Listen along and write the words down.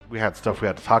we had stuff we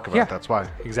had to talk about. Yeah. That's why.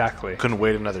 Exactly. Couldn't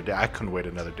wait another day. I couldn't wait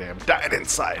another day. I'm dying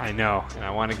inside. I know, and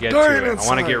I want to get Dying to it. I want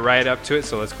to inside. get right up to it,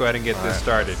 so let's go ahead and get this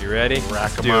started. You ready?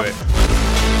 Rack 'em Do up.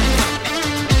 it.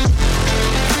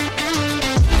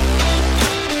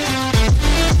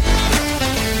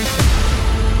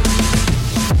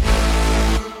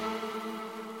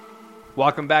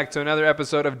 Welcome back to another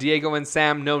episode of Diego and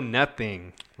Sam Know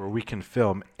Nothing. Where we can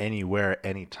film anywhere,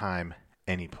 anytime,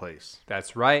 any place.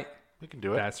 That's right. We can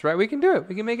do it. That's right. We can do it.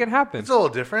 We can make it happen. It's a little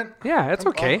different. Yeah, that's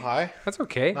okay. I'm high. That's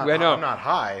okay. Not, I know. I'm not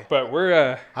high. But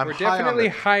we're I'm we're high on definitely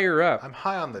the- higher up. I'm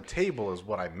high on the table is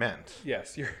what I meant.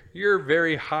 Yes, you're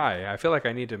very high. I feel like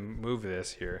I need to move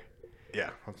this here.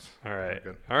 Yeah. All right.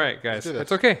 good. All right, guys. do this.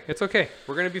 It's okay. It's okay.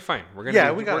 We're going to be fine. We're going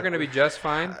to we're going to be just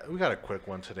fine. We got a quick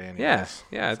one today anyways.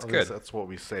 Yeah, it's At good. least that's what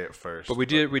we say at first. But we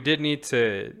did need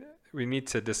to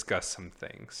discuss some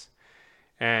things.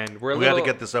 And We had to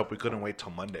get this up. We couldn't wait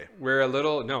till Monday.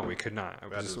 no, we could not.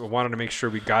 I wanted to make sure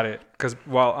we got it cuz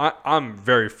I'm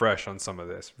very fresh on some of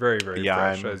this. Very very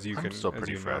fresh I'm still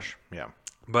pretty fresh. Yeah.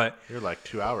 But You're like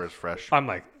 2 hours fresh. I'm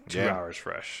like 2 Yeah. hours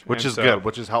fresh. Which And is so- good,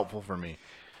 which is helpful for me.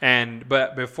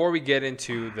 But before we get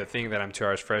into the thing that I'm 2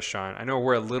 hours fresh on, I know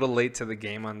we're a little late to the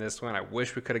game on this one. I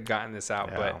wish we could have gotten this out,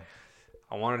 Yeah. but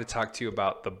I wanted to talk to you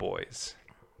about The Boys.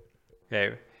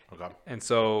 Okay. Okay. And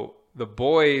so The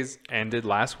Boys ended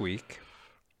last week,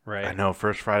 right? I know.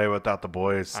 First Friday without the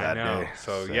boys. Sad I know. day.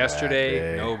 So Sad yesterday,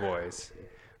 day. no boys.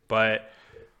 But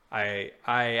I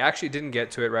actually didn't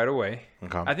get to it right away.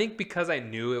 Okay. I think because I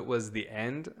knew it was the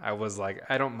end, I was like,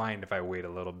 I don't mind if I wait a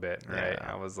little bit, right?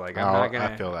 Yeah. I was like, Oh, I'm not gonna.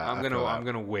 I feel that. I'm I feel that.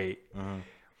 gonna wait. Mm-hmm.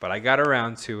 But I got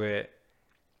around to it,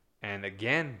 and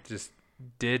again, just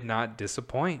did not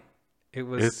disappoint. It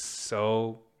was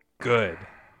so good.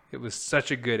 It was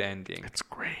such a good ending. It's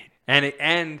great. And it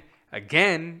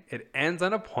ends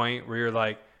on a point where you're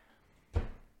like,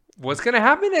 what's gonna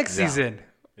happen next season?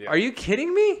 Yeah. Are you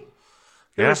kidding me?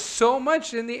 There Yeah. was so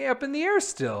much up in the air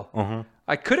still. Mm-hmm.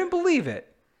 I couldn't believe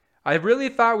it. I really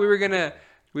thought we were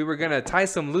gonna tie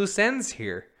some loose ends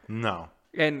here. No.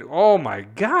 And oh my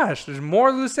gosh, there's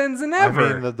more loose ends than ever.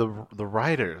 I mean, the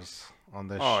writers on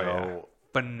this show.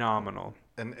 Phenomenal.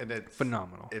 And it's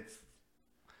Phenomenal.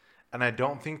 And I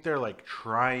don't think they're like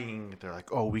trying. They're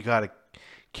like, oh, we got to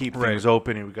keep things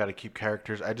open and we got to keep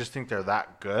characters. I just think they're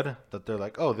that good that they're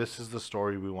like, oh, this is the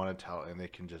story we want to tell. And they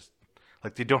can just,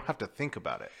 like, they don't have to think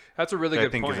about it. That's a really That good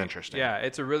I think point. is interesting. Yeah,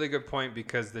 it's a really good point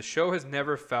because the show has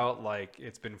never felt like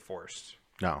it's been forced.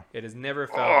 No. It has never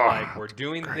felt like we're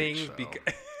doing great things show.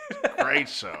 because. Great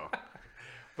show.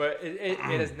 But it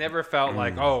has never felt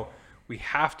like, oh, we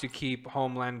have to keep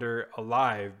Homelander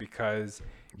alive because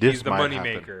This he's the might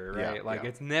moneymaker, happen. right? Yeah, like, yeah.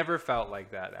 it's never felt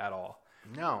like that at all.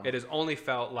 No. It has only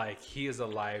felt like he is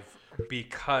alive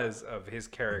because of his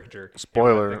character. and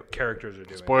Spoiler. what the characters are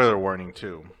doing. Spoiler warning,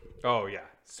 too. Oh, yeah.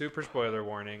 Super spoiler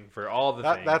warning for all the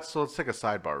things. So let's take a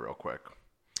sidebar real quick.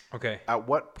 Okay. At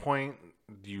what point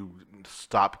do you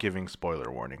stop giving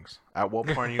spoiler warnings? At what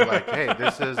point are you like, hey,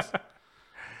 this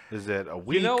is it a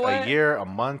week, know a what? year, a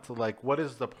month? Like, what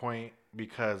is the point?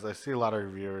 Because I see a lot of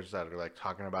reviewers that are like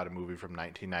talking about a movie from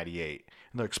 1998.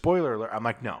 And they're like, spoiler alert. I'm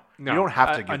like, no, No, you don't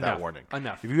have to give enough, that warning.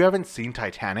 enough. If you haven't seen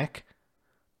Titanic,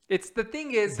 It's the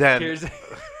thing is, Then- here's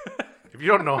if you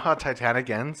don't know how Titanic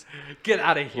ends, get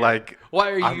out of here. like, why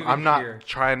are you I'm even not here?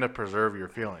 trying to preserve your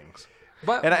feelings.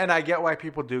 But And I get why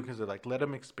people do, because they're like, let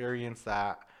them experience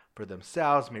that for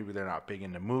themselves. Maybe they're not big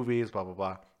into movies, blah, blah,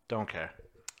 blah. Don't care.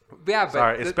 yeah, but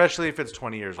Sorry, especially if it's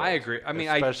 20 years old. I agree. I mean,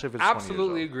 especially if it's 20 years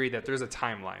absolutely old. agree that there's a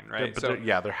timeline, right? But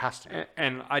there has to be.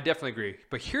 And I definitely agree.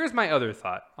 But here's my other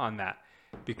thought on that,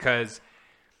 because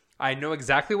I know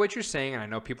exactly what you're saying, and I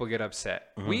know people get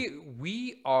upset. Mm-hmm.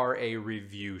 We are a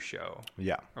review show.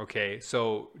 Yeah. Okay,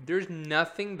 so there's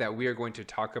nothing that we are going to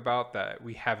talk about that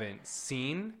we haven't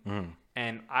seen.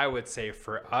 And I would say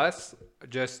for us,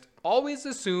 just always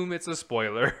assume it's a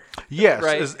spoiler. Yes,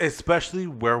 Right. especially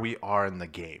where we are in the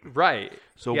game. Right.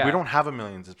 So Yeah. we don't have 1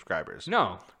 million subscribers.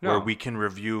 No. Where we can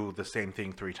review the same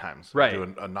thing 3 times. Right.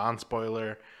 Do a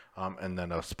non-spoiler, and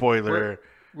then a spoiler,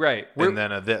 Right. and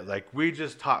then we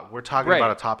just talk. We're talking Right.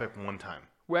 about a topic one time.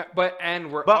 But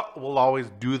We'll always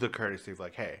do the courtesy of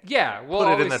like, hey, yeah, we'll put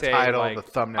it in always the say, title, like, the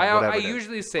thumbnail, I whatever it is.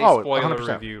 usually say Oh, spoiler 100%,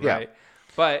 review, yeah. right?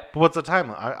 But what's the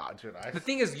timeline? Dude, the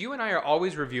thing is, you and I are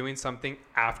always reviewing something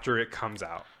after it comes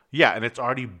out. yeah, and it's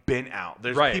already been out.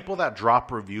 There's Right. people that drop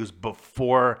reviews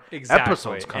before Exactly.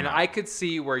 episodes come and out. I could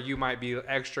see where you might be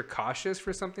extra cautious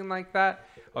for something like that.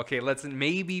 Okay, let's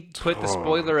maybe put the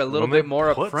spoiler a little When they bit more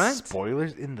up put front.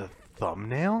 Spoilers in the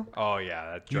thumbnail? Oh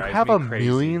yeah, that You drives have me 1 crazy.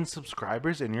 million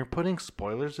subscribers and you're putting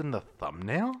spoilers in the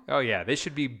thumbnail? Oh yeah, they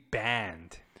should be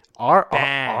banned.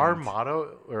 our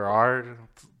motto or our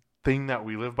thing that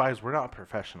we live by is we're not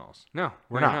professionals. No,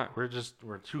 we're not. We're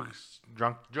too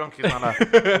drunkies on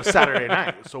a Saturday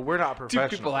night, so we're not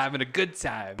professionals. Two people having a good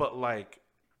time. But like,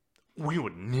 we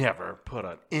would never put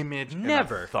an image in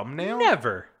a thumbnail.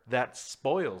 Never. That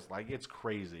spoils. Like, it's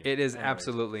crazy. It is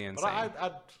absolutely insane.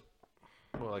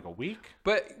 But like a week.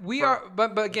 But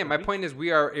But again, my point is,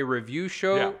 we are a review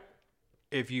show. Yeah.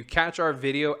 If you catch our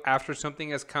video after something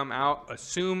has come out,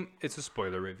 assume it's a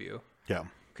spoiler review. Yeah.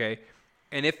 Okay.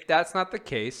 And if that's not the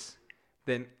case,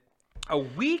 then a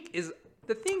week is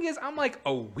the thing is, I'm like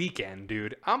a weekend,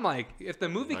 dude. I'm like, if the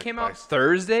movie came out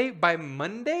Thursday, by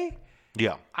Monday,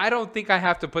 yeah, I don't think I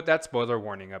have to put that spoiler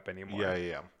warning up anymore.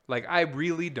 Yeah. Like, I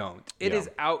really don't. It is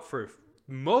out for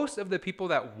most of the people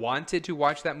that wanted to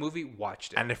watch that movie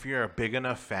watched it. And if you're a big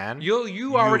enough fan, you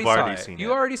already saw it.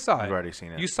 You already saw it. You've already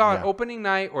seen it. You saw it opening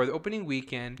night or the opening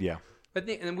weekend. Yeah. And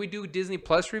then we do Disney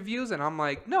Plus reviews, and I'm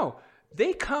like, no,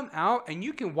 they come out and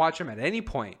you can watch them at any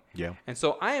point. Yeah. And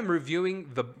so we're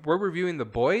reviewing The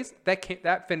Boys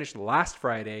that finished last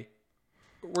Friday.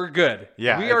 We're good.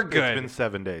 Yeah, we are good. It's been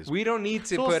 7 days. We don't need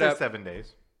to put up 7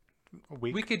 days. A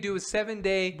week. We could do a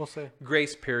 7-day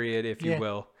grace period, if you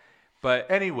will.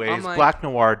 But anyways, Black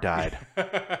Noir died.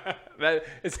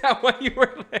 Is that what you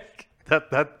were like?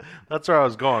 That's where I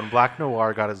was going. Black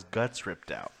Noir got his guts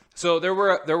ripped out. So there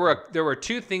were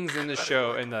two things in the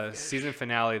show in the season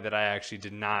finale that I actually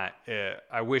did not.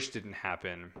 I wish didn't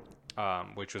happen.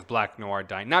 Which was Black Noir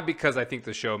dying. Not because I think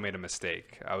the show made a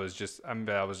mistake. I was just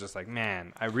like,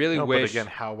 man, I really wish. But again,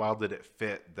 how well did it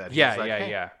fit that?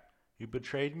 Yeah. You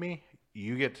betrayed me.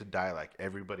 You get to die like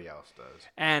everybody else does.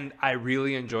 And I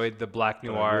really enjoyed the Black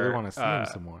Noir. I really want to see him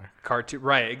some more. Cartoon,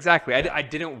 right? Exactly. I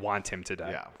didn't want him to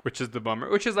die. Yeah. Which is the bummer.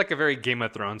 Which is like a very Game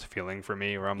of Thrones feeling for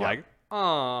me, where I'm like,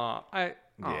 I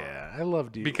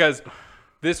loved you because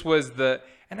this was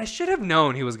and I should have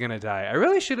known he was gonna die. I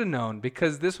really should have known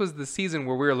because this was the season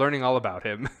where we were learning all about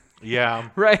him. Yeah.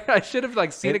 Right. I should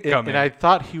have seen it coming. And I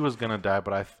thought he was gonna die,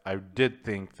 but I did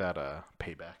think that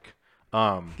payback.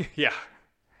 Yeah.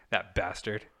 That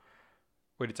bastard.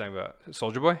 What are you talking about?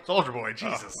 Soldier Boy? Soldier Boy,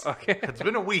 Jesus. Okay. It's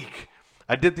been a week.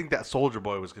 I did think that Soldier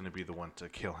Boy was going to be the one to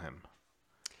kill him.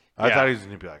 I thought he was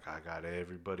going to be like, I got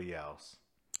everybody else.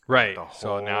 Right.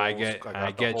 So now I get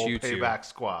you too. Payback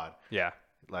squad. Yeah.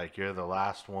 Like, you're the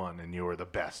last one and you were the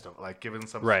best. Like, giving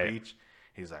some speech.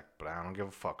 He's like, but I don't give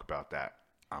a fuck about that.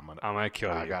 I'm gonna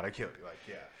kill you. I gotta kill you. Like,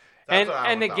 yeah.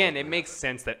 And again, it makes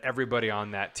sense that everybody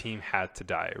on that team had to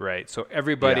die, right? So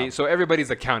everybody's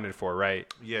accounted for,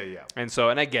 right? Yeah. And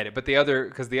I get it. But the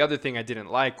other thing I didn't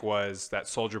like was that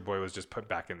Soldier Boy was just put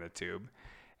back in the tube.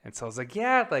 And so I was like,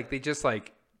 yeah, like they just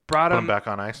like brought him back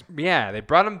on ice. Yeah, they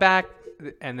brought him back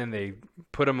and then they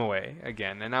put him away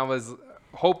again. And I was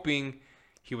hoping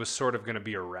he was sort of going to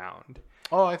be around.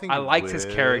 Oh, I think I liked his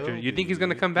character. You think he's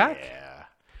going to come back? Yeah.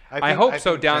 I hope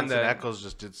so. Jensen Ackles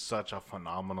just did such a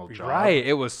phenomenal job. Right.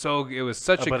 It was such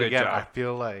a good job. I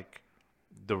feel like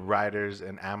the writers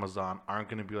and Amazon aren't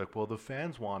going to be like, well, the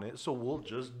fans want it, so we'll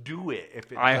just do it.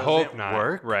 If it doesn't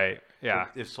work, right? Yeah.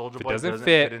 If Soldier Boy doesn't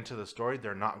fit into the story,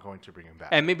 they're not going to bring him back.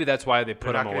 And maybe that's why they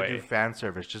put him away. They're not going to do fan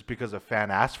service. Just because a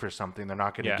fan asks for something, they're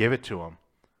not going to give it to him.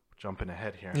 Jumping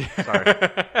ahead here. Sorry.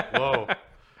 Whoa.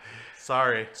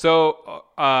 Sorry. So,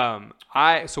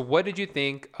 so what did you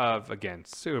think of, again,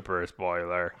 super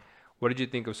spoiler, what did you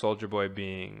think of Soldier Boy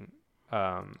being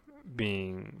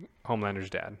Homelander's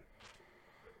dad?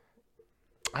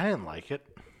 I didn't like it.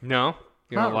 No?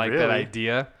 You don't like that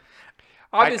idea?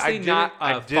 Obviously not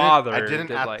a father. I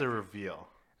didn't at the reveal.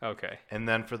 Okay. And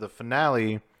then for the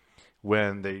finale,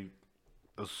 when they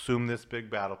assume this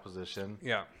big battle position.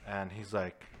 Yeah. And he's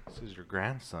like, this is your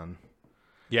grandson.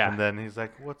 Yeah. And then he's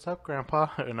like, what's up, Grandpa?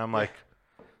 And I'm like,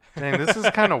 dang, this is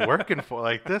kind of working for,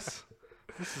 like, this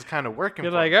is kind of working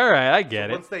You're for like, me. all right, I get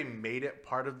it. Once they made it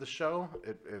part of the show,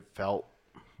 it felt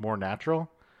more natural.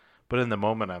 But in the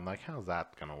moment, I'm like, how's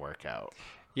that going to work out?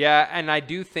 Yeah, and I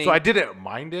do think... So I didn't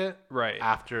mind it. Right.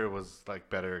 After it was, like,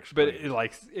 better explained.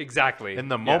 But, exactly. In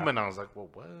the moment, I was like, well,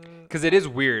 what? Because it is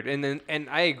weird. And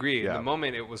I agree. In the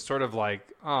moment, it was sort of like,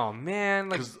 oh, man.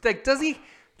 Like does he...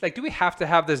 Like, do we have to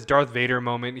have this Darth Vader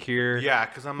moment here? Yeah,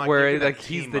 because I'm like, where like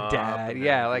he's the dad.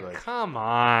 Yeah, like come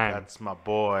on, that's my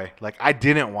boy. Like, I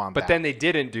didn't want that. But then they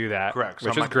didn't do that. Correct. So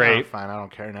which I'm is like, great. Oh, fine, I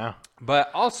don't care now. But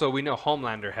also, we know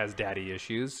Homelander has daddy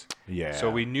issues. Yeah.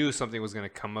 So we knew something was going to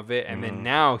come of it, and then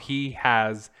now he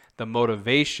has the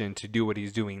motivation to do what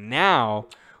he's doing now,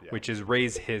 which is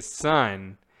raise his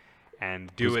son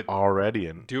and do it already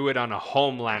and do it on a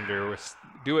Homelander.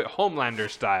 Do it Homelander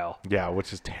style. Yeah,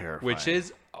 which is terrifying. Which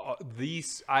is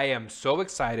I am so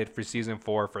excited for season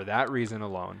 4 for that reason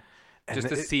alone. Just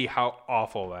to see how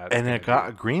awful that is. And it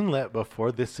got greenlit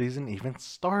before this season even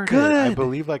started. Good. I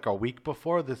believe like a week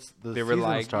before the season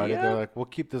like, started. yeah. They're like, we'll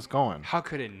keep this going. How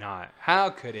could it not? How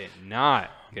could it not?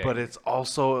 Okay. But it's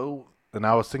also, and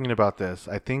I was thinking about this.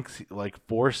 I think like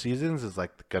 4 seasons is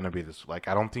like going to be this. Like,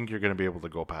 I don't think you're going to be able to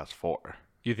go past 4.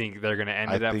 You think they're going to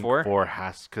end it I at think 4? 4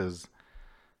 has, because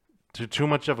too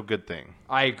much of a good thing.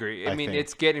 I agree. I mean, think.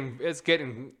 it's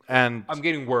getting, And I'm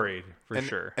getting worried for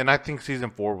sure. And I think season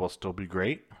 4 will still be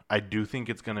great. I do think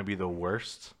it's going to be the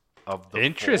worst of the 4.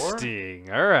 Interesting.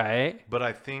 All right. But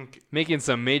I think Making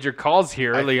some major calls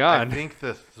here early on. I think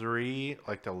the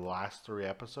last 3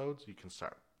 episodes, you can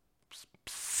start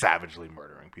savagely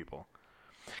murdering people.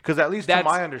 Because at least to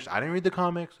my understanding, I didn't read the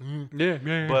comics.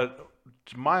 Yeah. But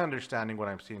to my understanding, what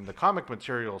I'm seeing, the comic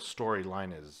material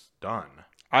storyline is done.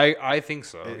 I think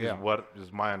so. Is what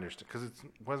is my understanding. Because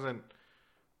it wasn't.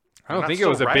 I don't think it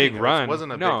was a big run. It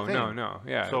wasn't a big thing. No.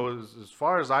 Yeah. So as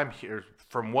far as I'm here,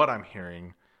 from what I'm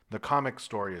hearing, the comic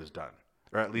story is done,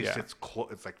 or at least it's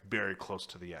it's like very close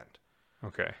to the end.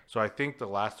 Okay. So I think the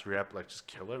last 3 episodes just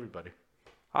kill everybody.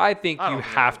 I think I you don't know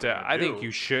have what to. they're I gonna think do.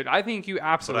 you should. I think you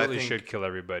absolutely think- should kill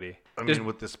everybody. I mean,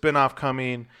 with the spinoff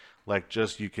coming, like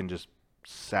you can just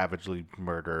savagely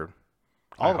murder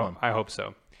all of them. I hope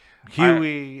so.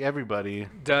 Huey, everybody.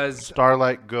 Does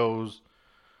Starlight goes.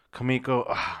 Kamiko,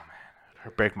 oh man,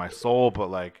 her break my soul, but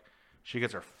like she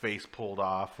gets her face pulled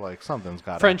off. Like something's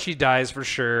got. Frenchie dies for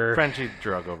sure. Frenchie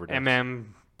drug overdose.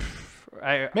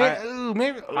 I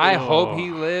I hope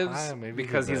he lives maybe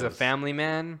because he he's a does. family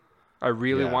man. I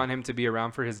really want him to be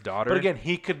around for his daughter. But again,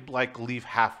 he could like leave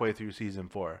halfway through season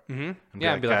 4. Mhm. And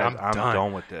Yeah, and be like, "Guys, I'm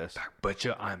done with this.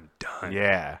 Butcher, I'm done.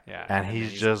 Yeah. Yeah, And and he's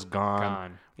then just gone.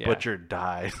 gone. Yeah. Butcher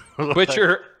dies.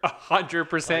 Butcher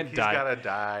 100% He's died. gotta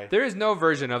die. There is no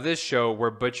version of this show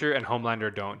where Butcher and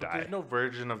Homelander don't die. There's no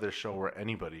version of this show where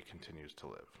anybody continues to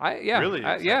live. Really?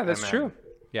 except Yeah, that's MM. true.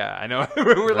 Yeah, I know.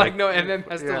 We're like, no, MM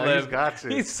has to Yeah, live. he's got to.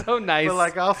 He's so nice. But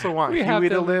like, I also want We have Huey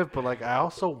to to- live, but like, I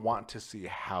also want to see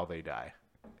how they die.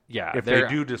 yeah, If they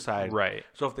do decide, right.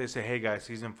 So if they say, "Hey guys,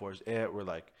 season 4 is it," we're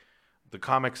like, the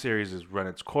comic series has run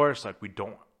its course. Like, we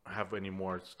don't have any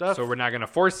more stuff. So we're not gonna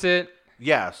force it.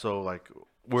 Yeah. So like,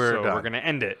 we're done. We're gonna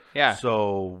end it. Yeah.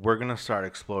 So we're gonna start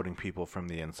exploding people from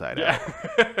the inside Yeah.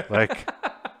 out. Like,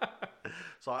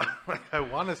 so I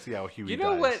want to see how Huey You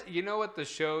know dies. what? You know what the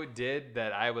show did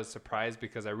that I was surprised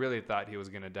because I really thought he was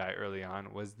gonna die early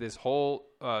on was this whole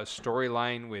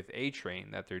storyline with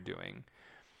A-Train that they're doing.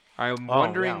 I'm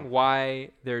wondering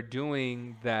why they're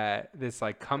doing this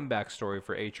like comeback story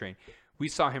for A-Train. We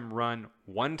saw him run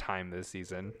one time this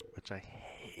season. Which I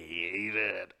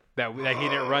hated. That he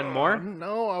didn't run more.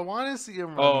 No, I want to see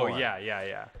him run Oh more.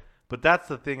 yeah. But that's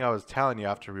the thing I was telling you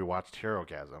after we watched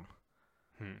Herogasm.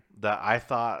 That I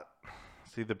thought,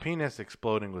 see, the penis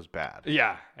exploding was bad.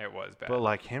 Yeah, it was bad. But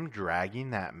like him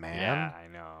dragging that man. yeah, I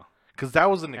know. Because that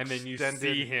was an And extended.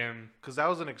 then you see him. Because that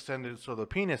was an extended. So the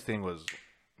penis thing was.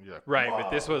 You're like, Right, but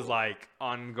this "Whoa." was like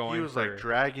ongoing. He was like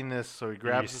dragging this, so he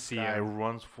grabs this see guy, him.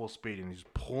 runs full speed, and he's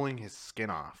pulling his skin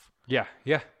off. Yeah.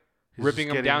 He's Ripping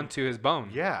just him down to his bone.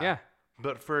 Yeah.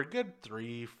 But for a good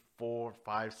 3, 4,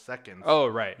 5 seconds. Oh,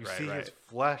 right. You right, see right. his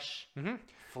flesh Mhm.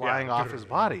 flying Yeah. off his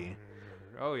body.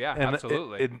 Oh yeah, And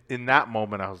absolutely. in that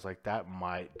moment, I was like, that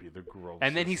might be the grossest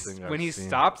And then thing when I've he seen.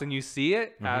 stops and you see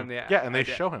it, and they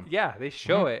show him. Yeah, they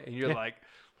show it, and you're like,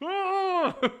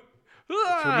 oh,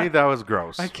 For me, that was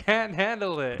gross. I can't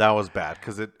handle it. That was bad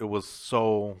because it was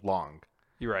so long.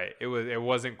 You're right. It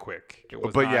wasn't quick. It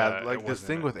was But not yeah, a- like it this wasn't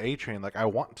thing a- with A-Train, like I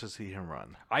want to see him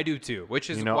run. I do too, which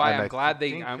is You know, why and I'm glad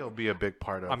think he'll be a big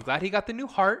part of. I'm glad he got the new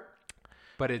heart.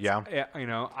 But it's Yeah.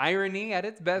 irony at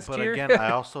its best But here. again, I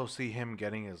also see him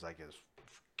getting his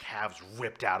calves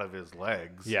ripped out of his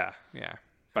legs. yeah.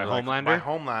 By Like, Homelander. By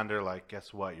Homelander, like,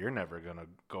 guess what? You're never gonna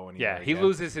go anywhere. Yeah, he again.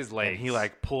 loses his legs. And he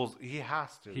like pulls. He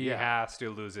has to. He has to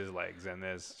lose his legs in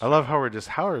this. I love how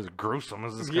as gruesome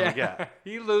as this gonna get.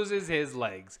 he loses his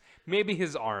legs, maybe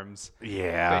his arms,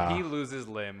 Yeah. but he loses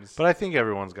limbs. But I think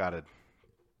everyone's got to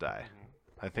die.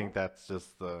 I think that's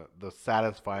just the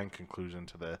satisfying conclusion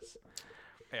to this.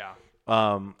 Yeah,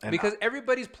 And because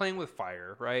everybody's playing with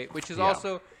fire, right? Which is Yeah.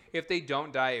 also, if they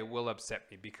don't die, it will upset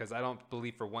me because I don't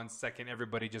believe for 1 second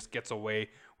everybody just gets away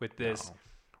with this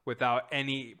without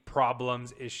any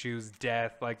problems, issues,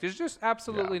 death. Like, there's just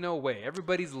absolutely no way.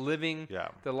 Everybody's living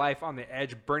the life on the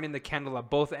edge, burning the candle at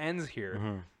both ends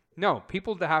here. No,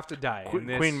 people have to die. in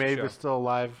this Queen Maeve show. is still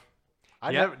alive.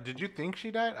 Did you think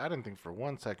she died? I didn't think for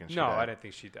 1 second she No, died. I didn't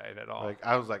think she died at all. Like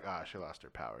I was like, she lost her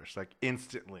powers like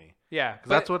instantly. Yeah, Because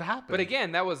that's what happened. But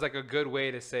again, that was like a good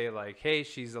way to say like, hey,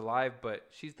 she's alive, but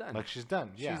she's done. Like she's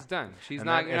done. Yeah, She's done. She's And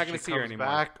not. then You're if not going she to see her comes anymore.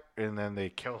 Back, and then they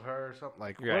kill her or something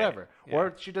like Right. whatever, Yeah.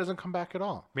 or she doesn't come back at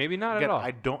all. Maybe not Again,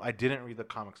 at all. I didn't read the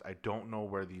comics. I don't know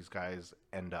where these guys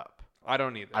end up. I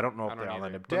don't either. I don't know if they all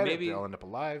end up But dead. maybe If they all end up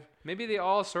alive. maybe they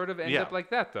all sort of end Yeah. up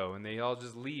like that though, and they all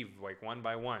just leave like one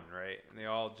by one, right? And they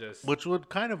all just Which would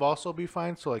kind of also be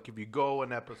fine. So, like, if you go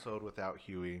an episode without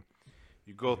Huey,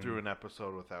 you go through an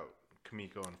episode without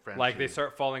Kamiko and Frenchie. like they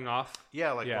start falling off.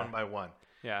 yeah, like Yeah. one by one.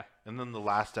 Yeah, And then the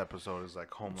last episode is like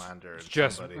Homelander and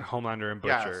just somebody. Homelander and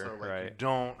Yeah, Butcher, so like you right?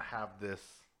 don't have this.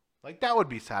 Like that would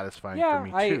be satisfying Yeah, for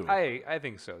me too. I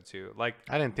think so too. Like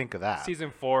I didn't think of that. season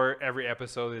 4, every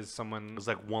episode is someone It was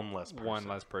like one less person. one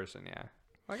less person. Yeah,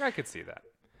 like I could see that.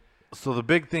 So the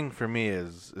big thing for me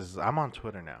is I'm on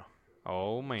Twitter now.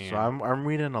 Oh man, So I'm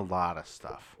reading a lot of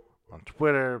stuff on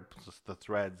Twitter. Just the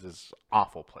threads is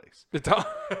awful place. It's all-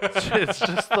 It's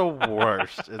just the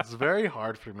worst. It's very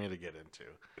hard for me to get into.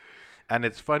 And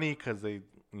it's funny because they,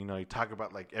 you talk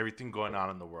about like everything going on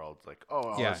in the world. It's like,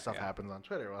 all Yeah, this stuff yeah. happens on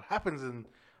Twitter. Well, it happens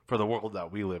for the world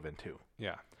that we live in too.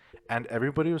 yeah. And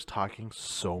everybody was talking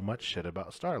so much shit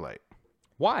about Starlight.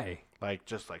 Why? Like,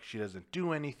 just like she doesn't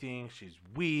do anything. She's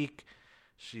weak.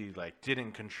 She like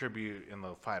didn't contribute in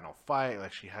the final fight.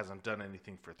 Like she hasn't done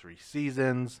anything for 3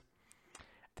 seasons.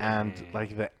 And Dang.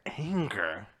 like the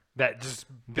anger That just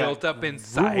built up grew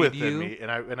inside within you. me,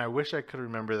 and I wish I could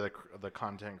remember the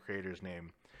content creator's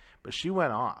name, but she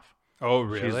went off. Oh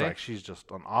really? She's just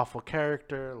an awful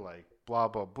character, like blah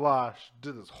blah blah. She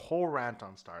did this whole rant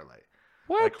on Starlight.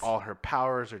 What? Like all her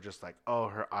powers are just like, oh,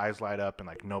 her eyes light up and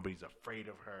like nobody's afraid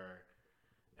of her,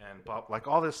 and blah, like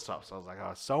all this stuff. So I was like, I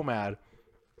was so mad.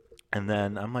 And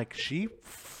then I'm like, she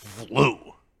flew.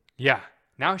 Yeah.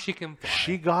 Now she can fly.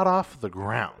 She got off the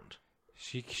ground.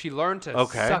 She learned to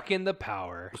Okay. suck in the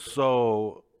power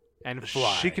So and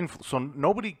fly. she can. So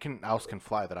nobody else can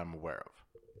fly that I'm aware of.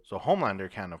 So Homelander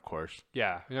can, of course,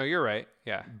 Yeah. No, you're right.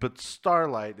 Yeah. but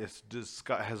Starlight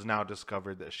has now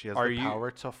discovered that she has Are the you- power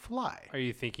to fly. Are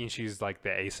you thinking she's like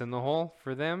the ace in the hole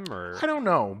for them, or I don't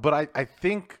know, but I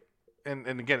think, and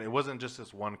again, it wasn't just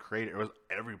this one creator. It was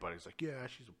everybody's like, yeah,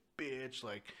 she's a bitch,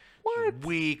 like What? she's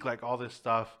weak, like all this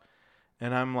stuff.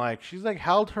 And I'm like, she's like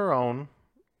held her own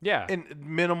yeah? in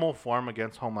minimal form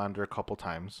against Homelander a couple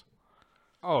times.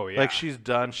 Oh yeah. Like she's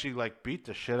done. She like beat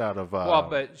the shit out of. well,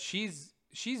 but she's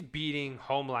beating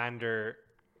Homelander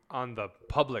on the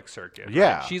public circuit. right?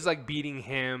 Yeah. She's like beating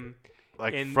him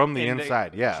like from the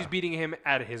inside. Yeah. She's beating him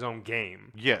at his own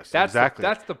game. Yes, That's exactly.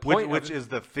 that's the point. Which of, is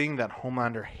the thing that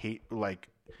Homelander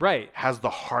right. has the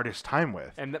hardest time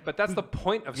with. And but that's the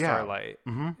point of Yeah. Starlight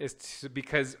is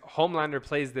because Homelander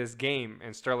plays this game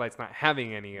and Starlight's not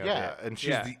having any of Yeah, it. and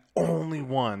she's the only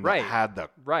one that Right. had the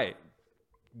right.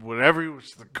 whatever it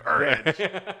was, the courage.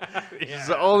 Yeah. She's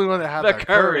the only one that had The the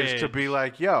courage to courage. be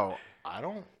like, "Yo, I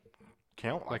don't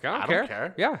Like I don't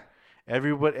care. Yeah.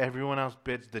 Everyone else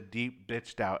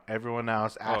bitched out. Everyone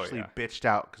else actually yeah. bitched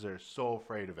out because they're so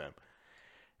afraid of him.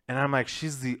 And I'm like,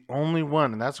 she's the only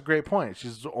one, and that's a great point.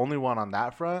 She's the only one on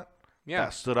that front Yeah.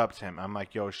 that stood up to him. I'm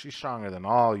like, yo, she's stronger than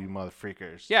all you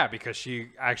motherfreakers. Yeah, because she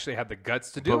actually had the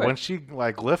guts to do But it. when she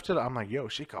like lifted, I'm like, yo,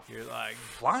 she could You're like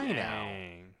fly now.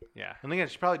 dang. Yeah. And again,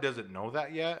 she probably doesn't know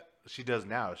that yet. She does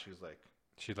now. She's like,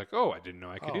 She's like, oh, I didn't know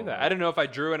I could do Oh. that. I didn't know if I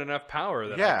drew in enough power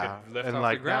that I yeah, could lift and off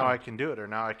like the ground. now I can do it, or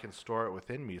now I can store it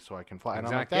within me so I can fly. And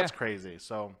I'm like, Exact- that's yeah. crazy.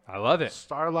 So I love it.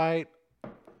 Starlight,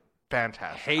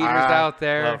 fantastic. Haters I out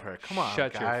there, love her. Come on,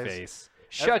 shut guys. your face.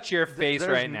 Shut your face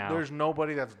There's- right now. There's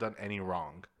nobody that's done any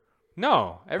wrong.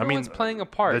 No, everyone's playing a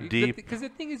part. the Deep- Because the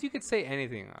thing is, you could say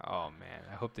anything. Oh man,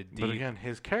 I hope the But deep. again,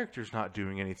 his character's not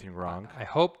doing anything wrong. I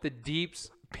hope the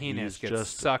deep's penis He's gets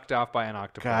just- sucked off by an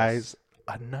octopus. Guys,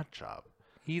 a nut job.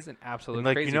 He's an absolute And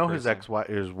like crazy his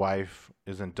person. his wife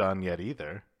isn't done yet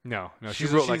either. No, She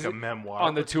wrote like a memoir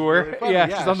on the which is tour. really funny. Yeah,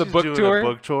 she's on the book doing tour. A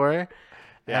book tour.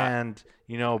 Yeah. And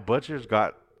Butcher's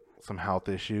got some health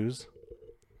issues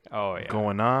Oh yeah.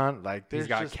 going on. Like He's there's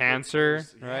got just- cancer,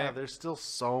 there's- Yeah, right? there's still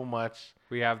so much.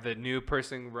 We have the new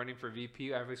person running for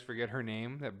VP. I always forget her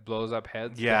name. That blows up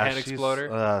heads. Yeah, the head she's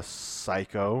exploder.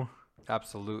 psycho.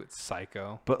 Absolute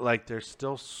psycho. But like, there's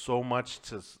still so much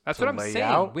to That's to what I'm lay saying.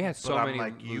 out, We had so but I'm many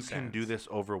like, you loose can do ends. this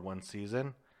over one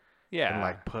season Yeah. and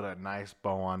like put a nice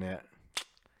bow on it,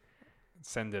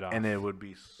 send it off. and it would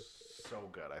be so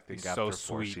good. I think It's after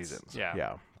so 4 sweet. seasons. Yeah.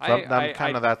 yeah. I- So I'm I-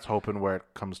 kind of that's hoping where it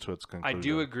comes to its I conclusion.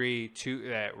 do agree too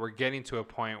that we're getting to a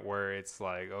point where it's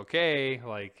like, okay,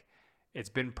 like it's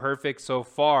been perfect so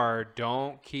far.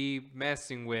 Don't keep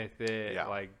messing with it. Yeah.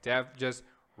 Like, just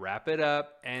wrap it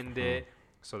up, end it,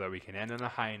 so that we can end on a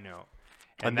high note.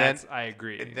 And then- that's, I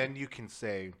agree. And then you can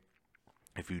say,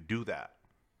 if you do that,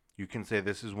 you can say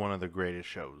this is one of the greatest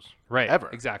shows right. ever.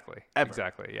 Exactly. Ever.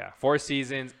 Exactly. Yeah. 4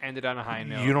 seasons, ended on a high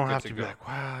note. You don't good have to be go. like,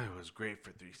 wow, it was great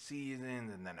for 3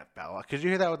 seasons and then it fell off. Because you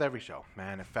hear that with every show.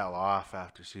 Man, it fell off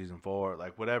after season 4.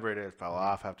 Like, whatever it is, fell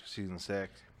off after season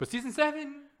 6. But season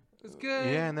 7 was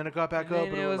good. Yeah, and then it got back And up.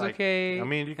 then and it was like, okay. I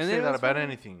mean, you can And say then it that was about fine.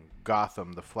 anything.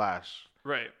 Gotham, The Flash,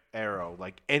 Right. Arrow,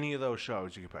 like any of those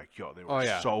shows, you can be like, yo, they were Oh,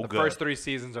 yeah. so the good. first 3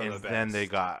 seasons are and the best. then they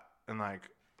got, and like,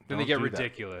 Then they don't get do that.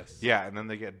 ridiculous. Yeah, and then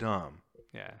they get dumb.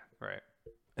 Yeah. Right.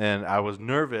 And I was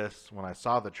nervous when I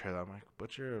saw the trailer. I'm like,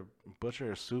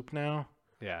 butcher a soup now?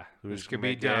 Yeah. We This just could gonna be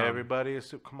make dumb. everybody a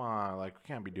soup. Come on, like we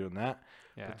can't be doing that.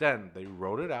 Yeah. But then they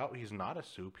wrote it out. He's not a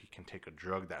soup. He can take a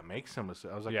drug that makes him a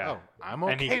soup. I was like, Yeah. oh, I'm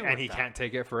okay and he with that. can't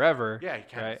take it forever. Yeah, he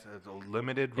can't. Right? It's a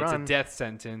limited It's run. a death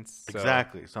sentence. So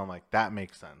Exactly. So I'm like, that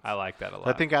makes sense. I like that a lot.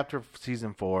 I think after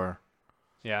season 4,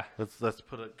 Yeah. let's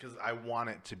put it, because I want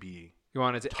it to be. You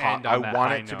want it to end on I that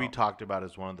want high it to be note. talked about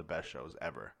as one of the best shows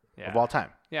ever Yeah. of all time.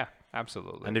 Yeah.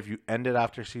 Absolutely. And if you end it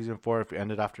after season 4, if you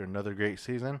end it after another great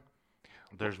season,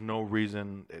 there's no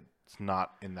reason it's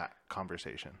not in that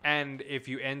conversation. And if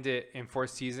you end it in 4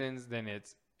 seasons, then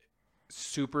it's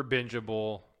super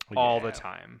bingeable all the Yeah.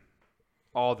 time.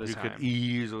 All the You time. could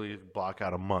easily block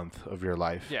out a month of your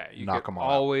life. Yeah, you knock could them all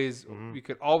out. always you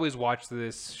could always watch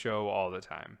this show all the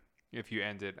time if you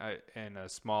end it in a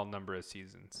small number of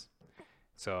seasons.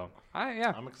 So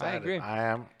I'm excited. I agree. I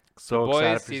am so Boys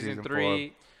excited for season 4.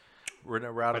 3.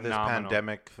 We're out of this phenomenal.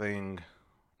 pandemic thing.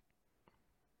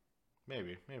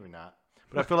 Maybe not.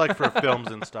 But I feel like for films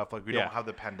and stuff, like we Yeah. don't have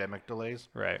the pandemic delays,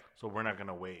 Right. so we're not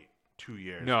gonna wait 2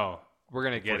 years. No, we're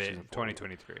gonna Before get it season in 4.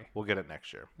 2023. We'll get it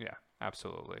next year. Yeah,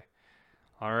 absolutely.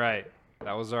 All right,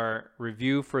 that was our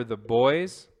review for The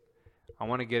Boys. I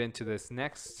want to get into this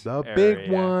next The area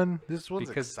big one. This one's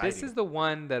because exciting. this is the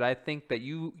one that I think that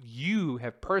you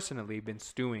have personally been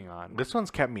stewing on. This one's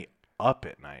kept me up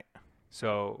at night.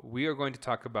 So we are going to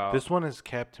talk about This one has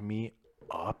kept me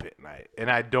up at night, and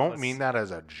I don't mean that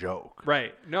as a joke.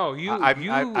 right. No,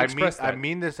 I expressed that.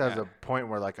 mean this as Yeah. a point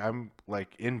where like I'm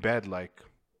like in bed like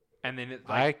and then it,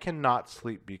 I cannot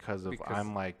sleep because Because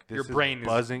I'm like this your is brain is-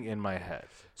 buzzing in my head.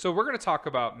 So we're going to talk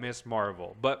about Miss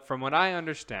Marvel, but from what I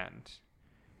understand,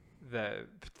 the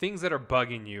things that are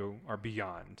bugging you are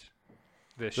beyond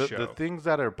this The show. things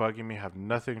that are bugging me have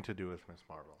nothing to do with Miss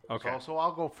Marvel. Okay. So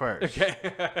I'll go first. Okay.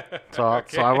 So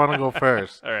I want to go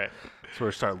first. All right. So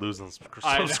we start losing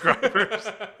I know. subscribers.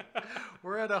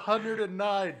 We're at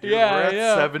 109, dude. Yeah, We're at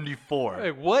yeah. 74.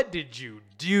 Like, what did you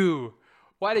do?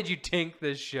 Why did you tank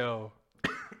this show?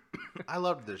 I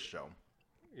loved this show.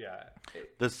 Yeah.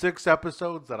 The 6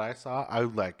 episodes that I saw,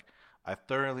 I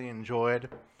thoroughly enjoyed,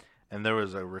 and there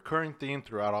was a recurring theme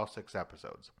throughout all 6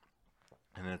 episodes.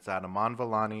 And it's that Iman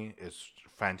Vellani is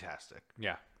fantastic.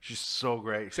 Yeah. She's so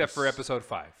great. Except for episode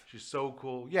 5. She's so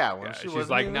cool. Yeah, when Yeah, she she's wasn't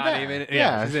like even not there. even-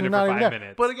 yeah, she's in it for not 5 even there.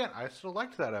 minutes. But again, I still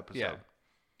liked that episode. Yeah.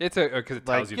 It's because it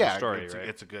tells you the story, it's, right?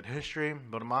 it's a good history.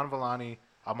 But Iman Vellani,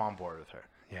 I'm on board with her.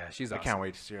 yeah, she's I awesome. can't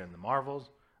wait to see her in the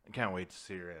Marvels. I can't wait to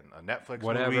see her in a Netflix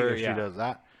Whatever, movie if yeah. she does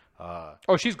that.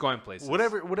 Oh, she's going places.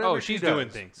 Whatever Oh, she she's does. doing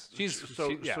things. She's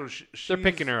yeah. They're They're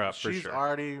picking her up for she's sure.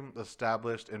 already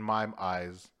established in my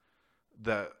eyes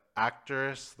the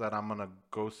actress that I'm gonna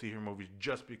go see her movies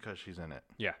just because she's in it.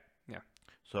 Yeah. Yeah.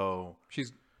 So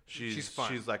She's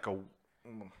fun. She's like a.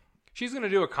 She's gonna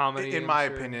do a comedy. In I'm my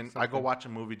sure, opinion, I go something. watch a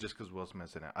movie just because Will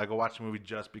Smith's in it. I go watch a movie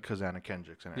just because Anna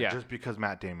Kendrick's in it. Yeah. Just because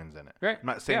Matt Damon's in it. Right. I'm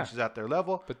not saying Yeah. she's at their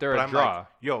level, But they're a I'm draw. Like,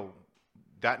 yo,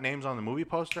 that name's on the movie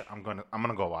poster. I'm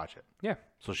gonna go watch it. Yeah.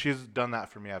 So she's done that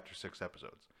for me after 6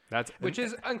 episodes. Which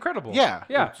is incredible. Yeah.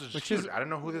 Yeah. Which is I don't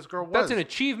know who this girl was. That's an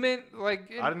achievement.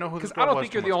 Like I didn't know who this because girl I don't was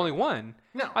think you're too the much. only one.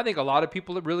 No. I think a lot of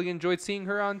people that really enjoyed seeing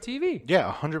her on TV.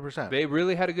 Yeah, 100%. They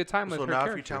really had a good time with So her now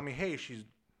character. if you tell me, hey, she's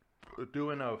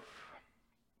doing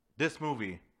this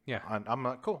movie, Yeah. I'm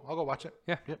like, cool, I'll go watch it.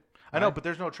 Yeah. Yep. I know, but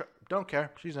there's no don't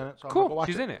care. She's in it, so I'm Cool. gonna go watch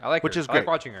She's it. in it. I like Which her. is I like great.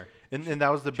 watching her. And that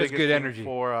was the has biggest good thing energy.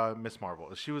 for Miss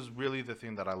Marvel. She was really the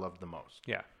thing that I loved the most.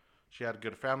 Yeah. She had a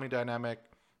good family dynamic.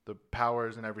 The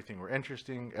powers and everything were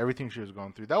interesting. Everything she was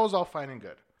going through, that was all fine and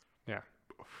good. Yeah.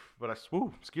 But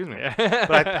excuse me. Yeah.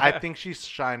 But I think she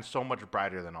shines so much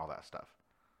brighter than all that stuff.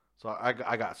 So I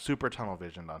got super tunnel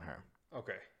visioned on her.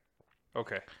 Okay.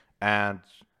 Okay. And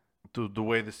the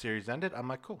way the series ended, I'm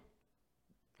like, cool.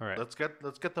 All right. Let's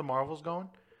get the Marvels going.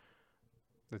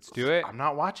 Let's do it. I'm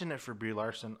not watching it for Brie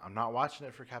Larson. I'm not watching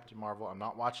it for Captain Marvel. I'm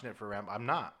not watching it for Ram. I'm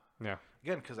not. Yeah.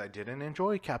 Again, because I didn't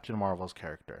enjoy Captain Marvel's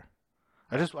character.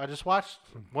 I just watched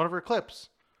one of her clips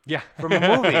Yeah. from a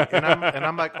movie, and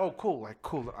I'm like, oh, cool, like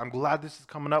cool. I'm glad this is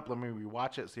coming up. Let me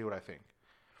rewatch it, see what I think.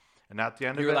 And at the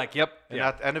end of it, You're like, yep. and Yeah.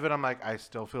 at the end of it, I'm like, I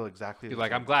still feel exactly. You're the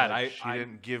like, same. I'm glad She I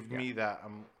didn't give yeah. me that.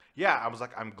 I was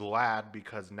like, I'm glad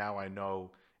because now I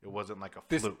know it wasn't like a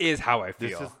This fluke. is how I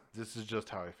feel. This is just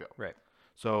how I feel. Right.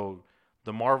 So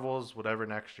the Marvels, whatever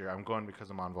next year, I'm going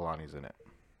because Iman Vellani's in it.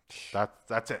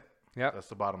 That's it. Yep. That's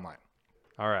the bottom line.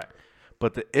 All right.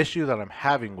 But the issue that I'm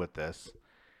having with this,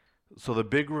 so the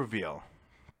big reveal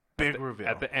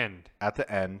At the end.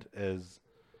 is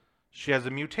she has a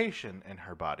mutation in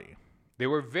her body. They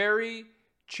were very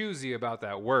choosy about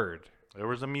that word. There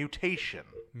was a mutation.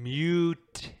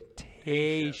 Mutation.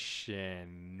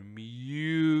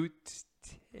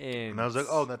 And I was like,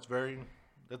 oh,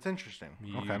 that's interesting.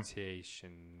 Okay.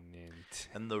 Mutation.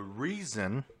 And the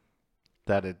reason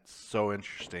that it's so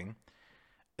interesting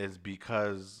is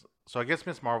because, so I guess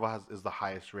Miss Marvel is the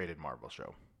highest rated Marvel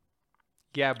show.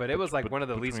 Yeah, but it was like one of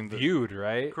the least viewed,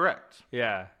 right? Correct.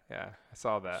 Yeah, I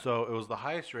saw that. So it was the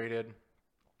highest rated,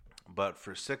 but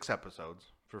for 6 episodes,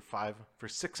 for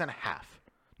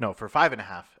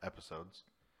 5.5 episodes,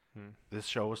 this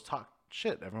show was talk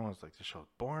shit. Everyone was like, this show's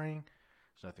boring.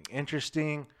 There's nothing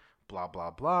interesting. Blah,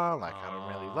 blah, blah. Like, I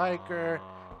don't really like her.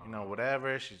 You know,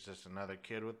 whatever. She's just another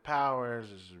kid with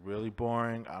powers. This is really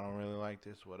boring. I don't really like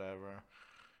this. Whatever.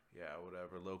 Yeah,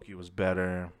 whatever. Loki was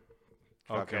better.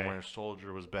 Falcon Winter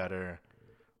Soldier was better.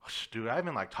 Dude, I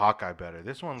even liked Hawkeye better.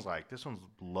 This one's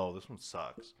low. This one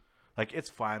sucks. Like, it's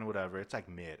fine, whatever. It's like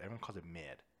mid. Everyone calls it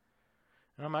mid.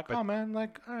 And I'm like, oh, man,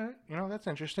 like, all right, you know, that's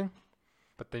interesting.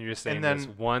 But then you're saying And then this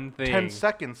one thing. 10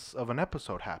 seconds of an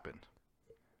episode happened.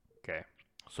 Okay.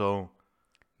 So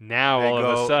now all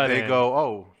of a sudden they go,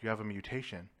 oh, you have a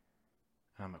mutation.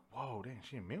 And I'm like, whoa, dang,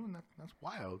 she a mutant? That's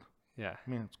wild. Yeah. I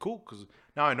mean, it's cool because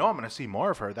now I know I'm going to see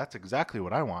more of her. That's exactly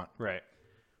what I want. Right.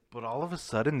 But all of a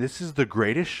sudden, this is the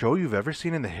greatest show you've ever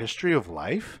seen in the history of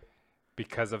life?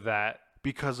 Because of that.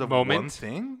 Because of moment? one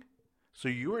thing? So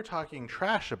you were talking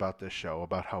trash about this show,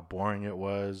 about how boring it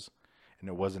was, and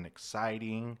it wasn't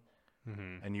exciting.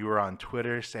 Mm-hmm. And you were on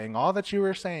Twitter saying all that you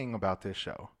were saying about this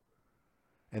show.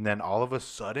 And then all of a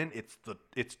sudden,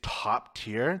 it's top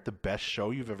tier, the best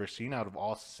show you've ever seen out of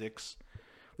all 6.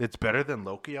 It's better than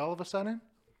Loki all of a sudden?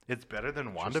 It's better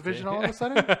than WandaVision all of a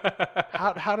sudden?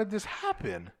 How did this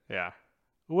happen? Yeah.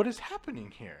 What is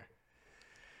happening here?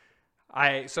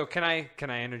 So can I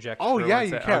interject? Oh yeah,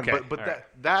 you can. Okay. But right.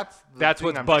 that's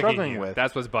what's I'm bugging you. with.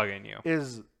 That's what's bugging you.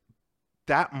 Is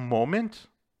that moment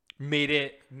made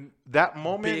it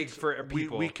big for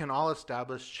people. We can all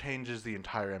establish changes the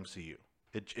entire MCU.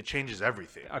 It changes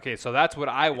everything. Okay, so that's what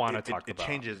I want to talk about. It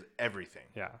changes everything.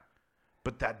 Yeah.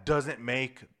 But that doesn't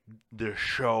make the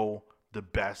show the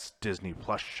best Disney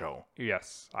Plus show.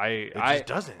 Yes. It just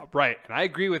doesn't. Right. And I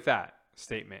agree with that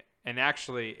statement. And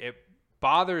actually, it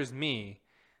bothers me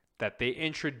that they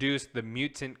introduced the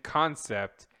mutant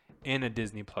concept in a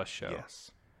Disney Plus show.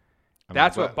 Yes.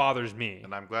 That's what bothers me.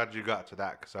 And I'm glad you got to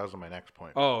that because that was my next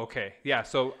point. Oh, okay. Yeah,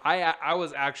 so I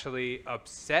was actually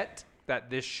upset that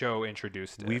this show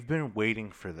introduced it. We've been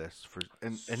waiting for this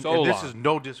and this long. is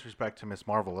no disrespect to Miss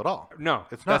Marvel at all. No,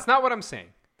 it's not. That's not what I'm saying.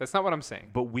 That's not what I'm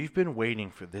saying. But we've been waiting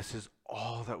for this. Is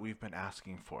all that we've been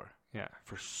asking for. Yeah.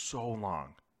 For so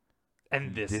long.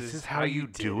 And this is how you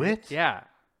do it? Yeah.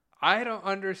 I don't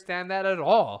understand that at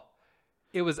all.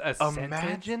 It was a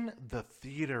Imagine the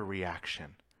theater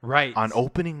reaction. Right. On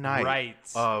opening night right.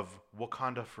 of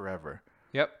Wakanda Forever.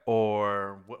 Yep.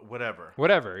 Or whatever.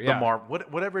 Whatever, yeah.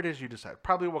 Whatever it is you decide.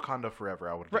 Probably Wakanda Forever,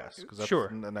 I would guess. Because that's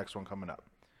the next one coming up.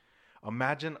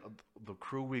 Imagine the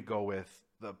crew we go with,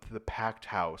 the packed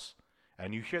house,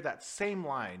 and you hear that same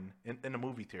line in a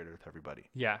movie theater with everybody.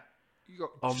 Yeah. You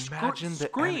go, imagine the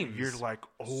screams. You're like,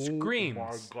 oh screams.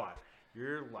 My God.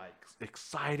 You're like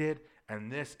excited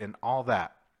and this and all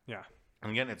that. Yeah.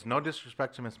 And again, it's no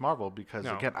disrespect to Miss Marvel because,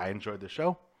 again, I enjoyed the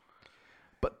show.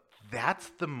 But that's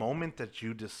the moment that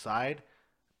you decide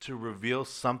to reveal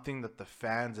something that the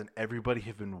fans and everybody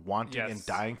have been wanting and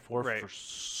dying for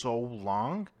so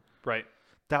long. Right.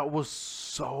 That was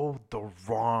so the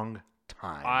wrong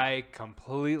time. I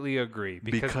completely agree.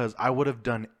 Because I would have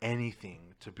done anything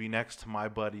to be next to my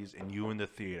buddies and you in the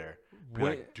theater. Be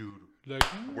like, dude,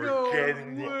 we're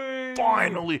getting it.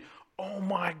 Finally. Oh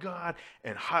my God.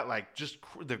 And just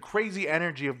the crazy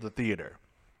energy of the theater.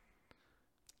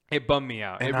 It bummed me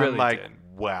out. And it really I'm like, did.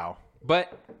 Wow.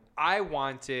 But I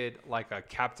wanted like a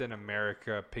Captain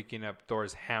America picking up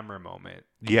Thor's hammer moment.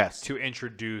 Yes. To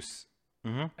introduce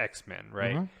X-Men,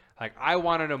 right? Mm-hmm. Like I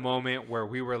wanted a moment where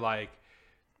we were like,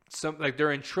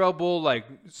 they're in trouble, like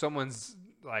someone's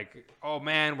like, oh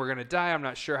man, we're gonna die. I'm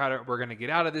not sure we're gonna get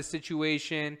out of this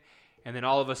situation. And then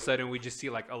all of a sudden we just see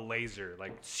like a laser,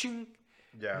 like shing,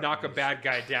 knock a bad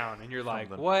guy down, and you're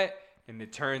like, what? And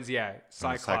it turns,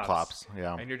 Cyclops.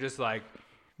 Yeah. And you're just like,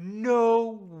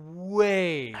 no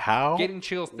way. How getting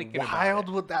chills thinking about it. wild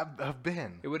would that have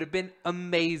been? It would have been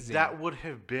amazing. That would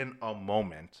have been a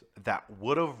moment that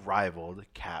would have rivaled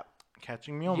Cap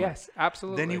catching Mjolnir. Yes,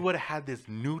 absolutely. Then you would have had this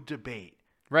new debate.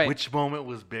 Right. Which moment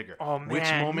was bigger? Oh man. Which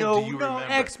moment do you remember?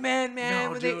 X-Men, man.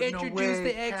 No, when dude, they introduced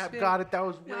the X-Men. Cap got it. That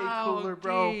was way cooler,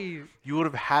 bro. Geez. You would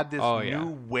have had this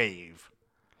new wave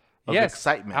of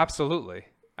excitement. Absolutely.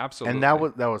 Absolutely. And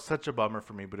that was such a bummer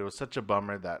for me, but it was such a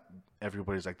bummer that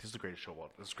everybody's like, this is the greatest show of all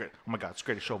time. This is great. Oh my God, it's the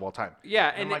greatest show of all time.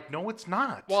 Yeah. And I'm like, no, it's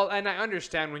not. Well, and I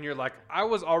understand when you're like, I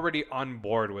was already on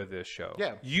board with this show.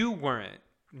 Yeah. You weren't.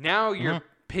 Now you're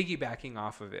piggybacking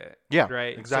off of it. Yeah,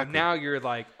 right. exactly. So now you're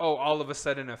like, oh, all of a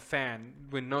sudden a fan.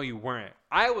 When no, you weren't.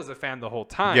 I was a fan the whole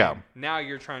time. Yeah. Now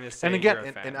you're trying to say And again, you're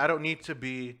a fan. and I don't need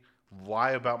to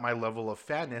lie about my level of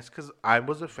fanness because I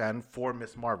was a fan for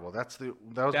Miss Marvel. That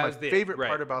was my favorite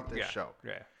part about this show.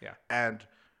 Yeah. And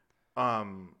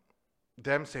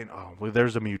them saying, oh, well,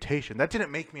 there's a mutation. That didn't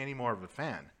make me any more of a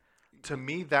fan. To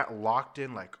me, that locked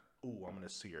in like, ooh, I'm going to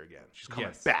see her again. She's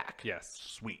coming back. Yes.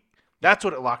 Sweet. That's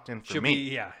what it locked in for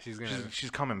me.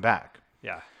 She's coming back.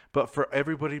 Yeah. But for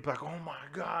everybody to be like, oh my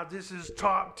God, this is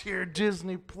top tier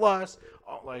Disney Plus.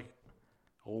 Oh, like,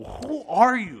 who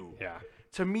are you? Yeah.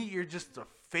 To me, you're just the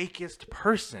fakest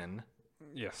person.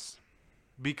 Yes.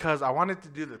 Because I wanted to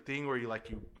do the thing where you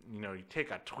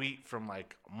take a tweet from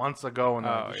like months ago and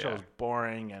the show's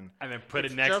boring and then put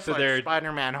it next to their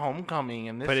Spider-Man Homecoming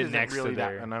and this isn't really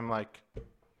that. And I'm like,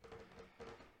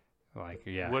 what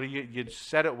do you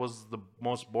said it was the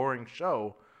most boring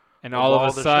show, and all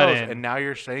of a sudden, shows, and now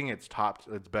you're saying it's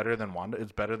better than Wanda,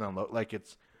 it's better than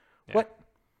what?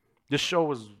 This show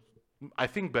was, I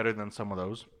think, better than some of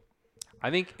those.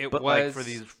 I think it but was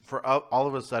like for all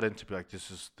of a sudden to be like,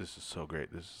 this is so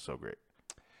great, this is so great.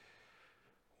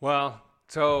 Well,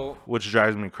 so which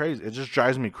drives me crazy. It just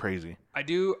drives me crazy. I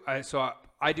do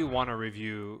want to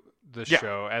review the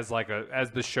show as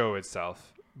the show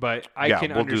itself. But I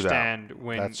can understand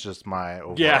when that's just my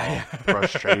overall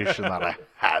frustration that I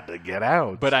had to get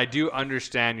out. But I do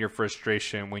understand your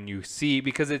frustration when you see,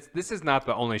 because this is not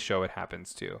the only show it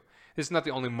happens to. This is not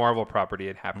the only Marvel property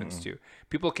it happens to.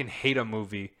 People can hate a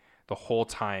movie the whole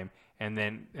time, and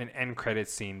then an end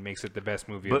credits scene makes it the best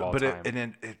movie of all time.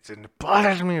 It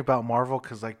bothers me about Marvel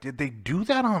because, like, did they do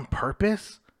that on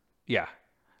purpose? Yeah.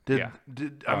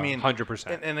 I mean,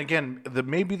 100%. And again,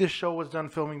 maybe this show was done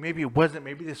filming. Maybe it wasn't.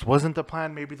 Maybe this wasn't the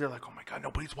plan. Maybe they're like, oh my God,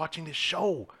 nobody's watching this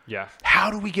show. Yeah.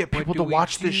 How do we get people to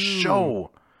watch this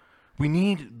show? We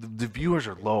need the viewers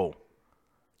are low.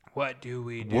 What do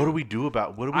we do? What do we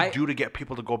do to get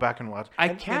people to go back and watch?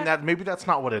 Maybe that's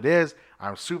not what it is.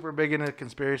 I'm super big into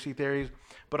conspiracy theories,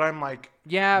 but I'm like,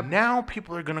 now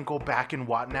people are gonna go back and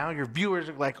watch. Now your viewers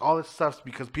are like, all this stuff's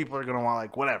because people are gonna want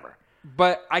like whatever.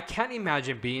 But I can't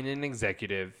imagine being an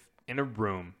executive in a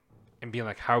room and being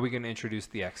like, how are we gonna introduce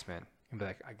the X-Men? And be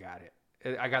like, I got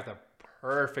it. I got the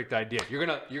perfect idea. You're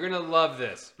gonna love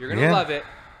this. You're gonna love it.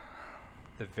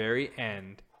 The very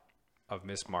end of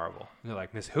Miss Marvel. And they're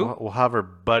like, Miss who? We'll have her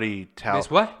buddy tell. Miss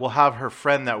what? We'll have her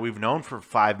friend that we've known for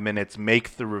 5 minutes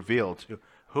make the reveal to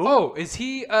who? Oh, is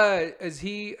he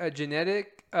a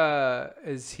genetic?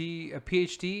 Is he a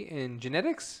PhD in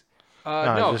genetics?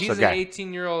 No, he's an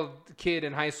 18-year-old kid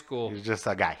in high school. He's just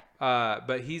a guy.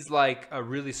 But he's like a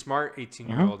really smart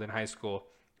 18-year-old in high school.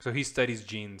 So he studies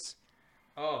genes.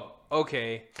 Oh,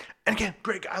 okay. And again,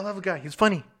 great guy. I love the guy. He's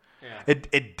funny. Yeah.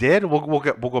 It did. We'll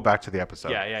go back to the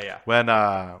episode. Yeah.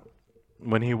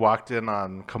 When he walked in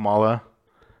on Kamala,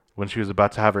 when she was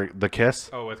about to have the kiss.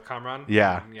 Oh, with Kamran.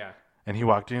 Yeah. Yeah. And he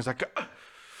walked in. He's like,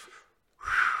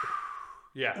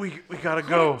 yeah. We gotta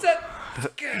go.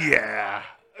 Yeah.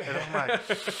 And I'm like,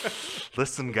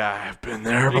 listen, guy, I've been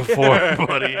there before,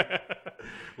 buddy.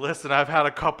 Listen, I've had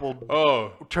a couple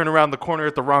turn around the corner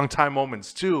at the wrong time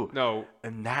moments too. No.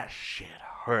 And that shit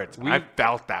hurts. I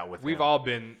felt that with him. We've all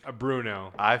been a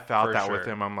Bruno. I felt that with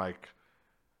him. I'm like,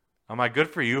 good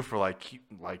for you for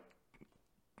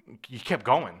you kept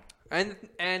going. And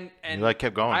you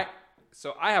kept going.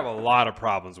 So I have a lot of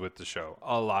problems with the show.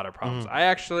 A lot of problems. I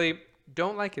actually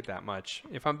don't like it that much,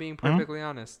 if I'm being perfectly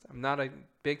honest. I'm not a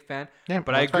big fan. Yeah,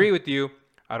 but I agree with you.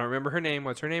 I don't remember her name.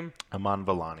 What's her name? Iman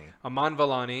Vellani. Iman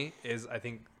Vellani is, I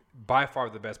think, by far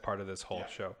the best part of this whole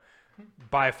show.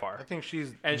 by far. I think she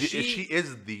is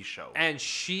the show. And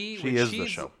she's the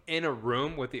show. in a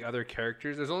room with the other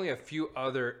characters. There's only a few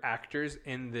other actors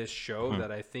in this show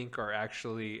that I think are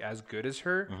actually as good as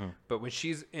her. But when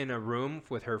she's in a room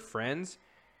with her friends,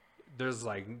 there's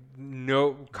like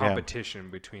no competition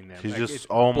between them. She's like, just it's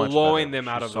so much blowing better. them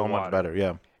out She's of so the water. much better.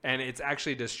 Yeah. And it's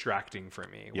actually distracting for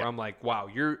me. Yeah. Where I'm like, wow,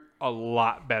 you're a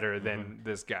lot better than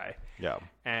this guy. Yeah.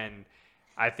 And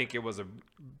I think it was a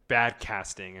bad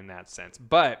casting in that sense.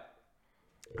 But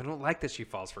I don't like that she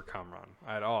falls for Kamran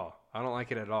at all. I don't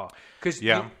like it at all.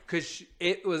 Because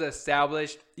it was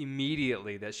established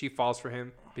immediately that she falls for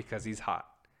him because he's hot.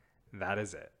 That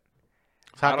is it.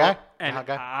 Hot guy? And Hot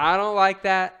guy? I don't like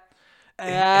that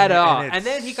at all. and And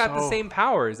then he got the same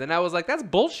powers. And I was like, that's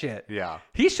bullshit. Yeah.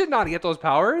 He should not get those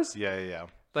powers. Yeah.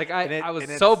 Like, I was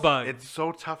so bugged. It's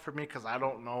so tough for me because I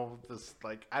don't know this.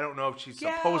 Like, I don't know if she's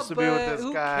Yeah, supposed to be with this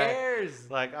who guy.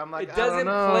 cares? Like, I'm like, It I don't doesn't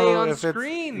know play on if it's-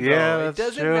 screen, Yeah, though. It that's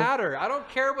doesn't true. matter. I don't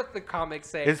care what the comics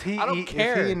say. Is he? I don't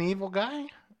care. Is he an evil guy?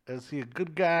 Is he a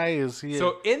good guy? Is he?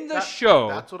 So in the show,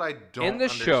 that's what I don't in the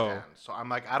understand. show- So I'm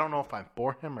like, I don't know if I'm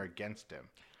for him or against him.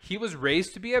 he was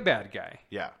raised to be a bad guy,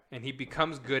 Yeah. and he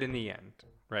becomes good in the end,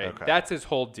 right? Okay. That's his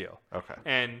whole deal. Okay.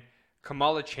 And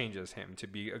Kamala changes him to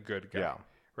be a good guy. Yeah.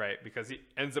 Right, because he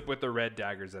ends up with the red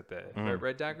daggers at the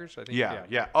red daggers. I think.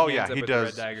 Yeah. Oh, yeah, ends up he with the red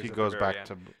does. daggers He at the goes very back end.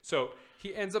 to- So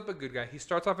he ends up a good guy. He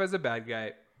starts off as a bad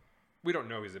guy. We don't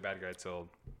know he's a bad guy till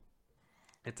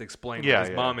it's explained what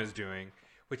his mom is doing,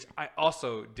 which I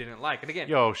also didn't like. And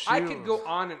again, I could go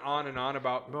on and on and on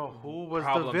about Who was the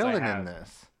problems I villain have. in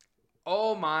this?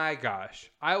 Oh my gosh,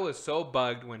 I was so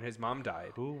bugged when his mom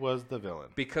died Who was the villain?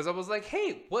 because I was like,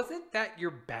 hey, wasn't that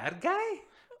your bad guy?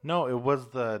 No, it was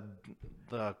the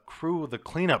crew, the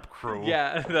cleanup crew.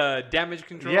 Yeah, the damage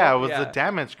control. Yeah, it was the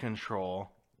damage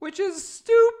control. which is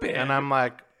stupid. And I'm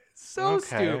like, so okay.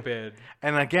 stupid.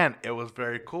 And again, it was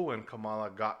very cool when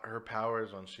Kamala got her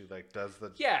powers when she like does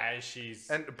the Yeah,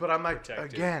 she's but I'm like,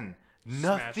 protected. again,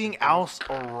 nothing things. else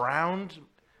around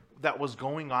that was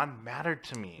going on mattered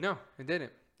to me. no, it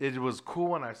didn't. It was cool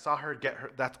when I saw her get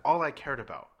her. That's all I cared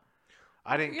about.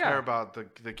 I didn't care about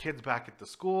the kids back at the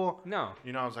school. No.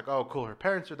 You know, I was like, oh, cool, her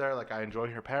parents are there. Like, I enjoy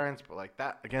her parents. But, like,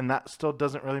 that, again, that still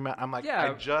doesn't really matter. I'm like,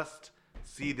 I just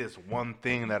see this one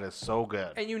thing that is so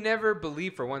good. And you never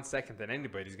believe for 1 second that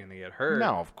anybody's going to get hurt.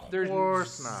 No, of course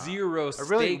There's not. zero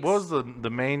stakes. What was the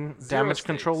main damage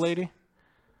control stakes. lady?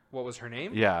 What was her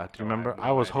name? Yeah, do you remember? no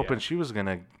I was idea. hoping she was going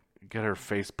to get her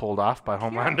face pulled off by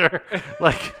Homelander.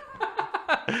 Like,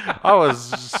 I was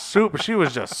super. She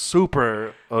was just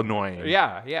super annoying.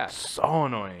 Yeah. So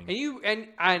annoying. And you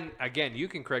and again, you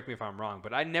can correct me if I'm wrong,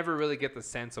 but I never really get the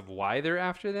sense of why they're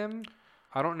after them.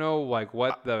 I don't know, like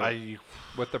what the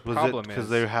problem is. Because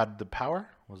they had the power?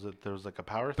 Was it there was like a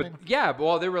power thing? Yeah,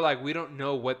 well, they were like, we don't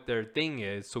know what their thing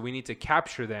is, so we need to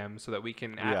capture them so that we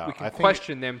can I think-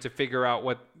 question them to figure out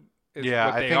what. What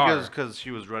I they think are. it was because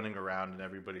she was running around and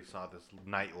everybody saw this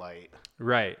night light.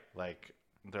 Right. Like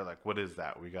they're like, "What is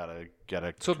that? We gotta get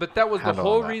a." So, but that was the handle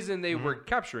whole on that. reason they were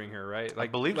capturing her, right?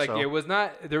 Like, believe like so. it was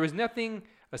not. There was nothing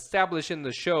established in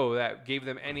the show that gave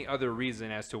them any other reason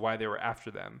as to why they were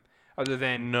after them, other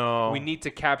than No. we need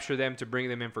to capture them to bring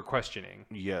them in for questioning.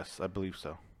 Yes, I believe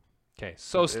so. Okay,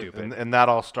 so stupid. And that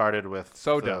all started with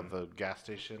dumb. the gas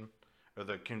station or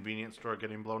the convenience store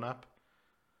getting blown up.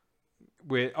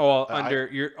 With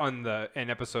you're on in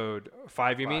episode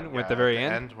 5, you mean, with Yeah, the very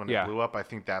at end? when it blew up. I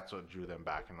think that's what drew them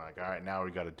back and like, all right, now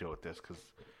we got to deal with this because.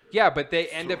 Yeah, but they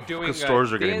end up doing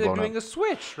stores are getting blown up. a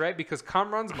switch, right? Because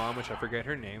Kamran's mom, which I forget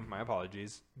her name, my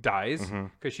apologies, dies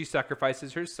because she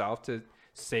sacrifices herself to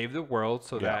save the world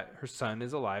so that her son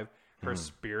is alive. Her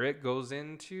spirit goes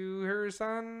into her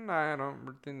son. I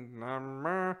don't think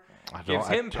gives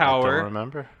him power. I don't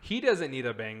remember. He doesn't need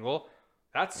a bangle.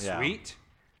 That's sweet.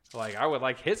 Like I would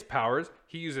like his powers.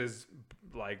 He uses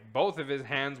like both of his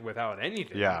hands without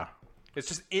anything. Yeah. It's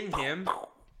just in him.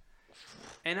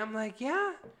 And I'm like,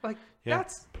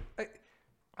 that's.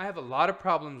 I have a lot of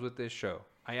problems with this show.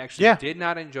 I actually did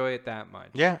not enjoy it that much.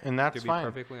 Yeah, and that's to be fine.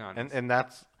 perfectly honest. And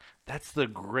that's the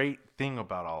great thing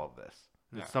about all of this.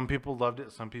 Yeah. Some people loved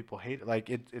it, some people hate it. Like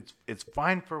it's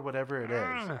fine for whatever it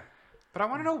is. But I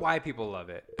want to know why people love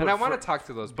it, and I want to talk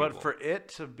to those people. But for it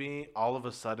to be all of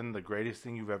a sudden the greatest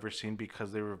thing you've ever seen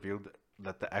because they revealed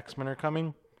that the X-Men are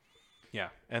coming. Yeah.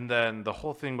 And then the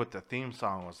whole thing with the theme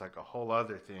song was like a whole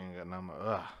other thing, and I'm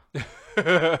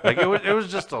like, like it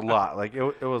was just a lot. Like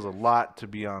it was a lot to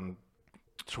be on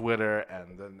Twitter,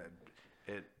 and then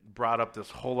it brought up this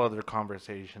whole other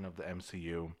conversation of the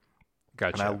MCU.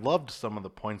 Gotcha. And I loved some of the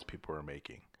points people were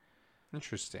making.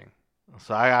 Interesting.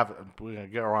 So we're gonna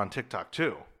get her on TikTok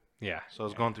too. Yeah. So I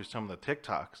was going through some of the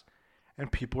TikToks,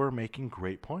 and people were making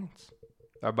great points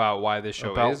About why this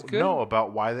show is good? No,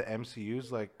 about why the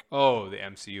MCU's like... Oh, the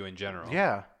MCU in general.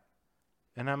 Yeah.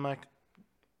 And I'm like,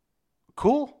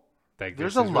 cool. Like,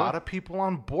 There's a lot of people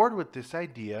on board with this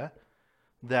idea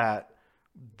that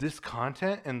this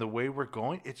content and the way we're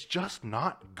going, it's just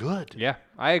not good. Yeah,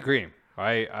 I agree.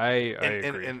 I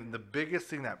agree. And the biggest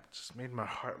thing that just made my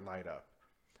heart light up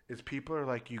is people are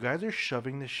like, you guys are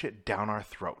shoving this shit down our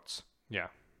throats. Yeah.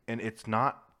 And it's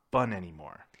not fun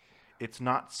anymore. It's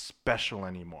not special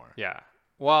anymore. Yeah.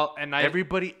 Well, and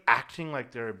everybody acting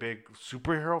like they're a big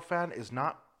superhero fan is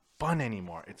not fun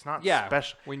anymore. It's not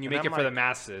special. When you make it for the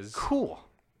masses. Cool.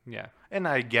 Yeah. And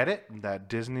I get it that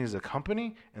Disney is a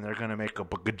company and they're going to make a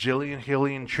gajillion,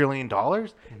 hillion, trillion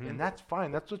dollars. And that's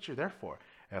fine. That's what you're there for.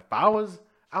 If I was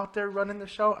out there running the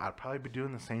show, I'd probably be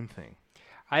doing the same thing.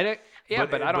 But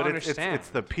I don't understand. It's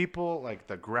the people, like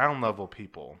the ground level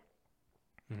people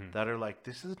that are like,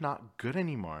 this is not good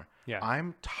anymore. Yeah.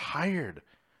 I'm tired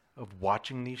of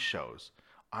watching these shows.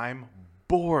 I'm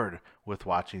bored with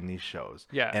watching these shows.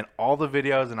 Yeah. And all the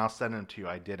videos, and I'll send them to you,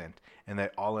 I didn't. And they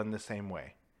all end the same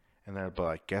way. And they're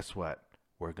like, guess what?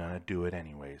 We're going to do it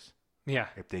anyways. Yeah.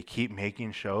 If they keep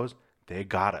making shows, they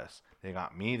got us. They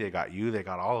got me, they got you, they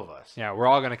got all of us. Yeah, we're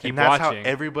all going to keep and that's watching. How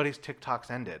everybody's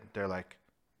TikToks ended. They're like,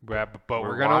 but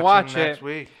we're going to watch next it.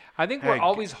 Week. I think we're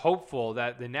always hopeful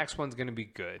that the next one's going to be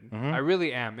good. I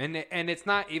really am. And it's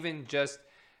not even just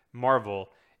Marvel.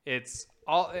 It's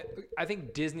all. I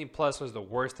think Disney Plus was the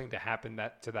worst thing to happen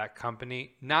to that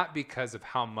company, not because of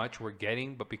how much we're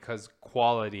getting, but because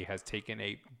quality has taken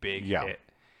a big hit.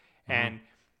 And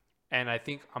I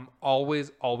think I'm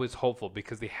always hopeful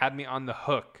because they had me on the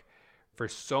hook for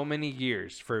so many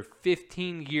years. For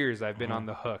 15 years, I've been on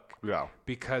the hook. Yeah.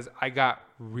 Because I got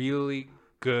really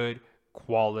good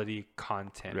quality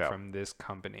content from this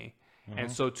company.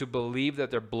 And so to believe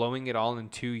that they're blowing it all in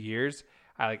 2 years,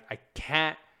 I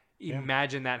can't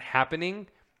imagine that happening.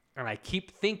 And I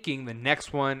keep thinking the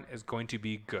next one is going to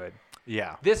be good.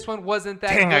 Yeah. This one wasn't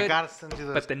that good. I gotta send you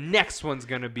those. But the next one's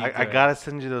going to be good. I gotta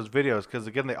send you those videos because,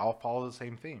 again, they all follow the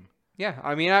same theme. Yeah,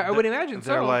 I mean, I would imagine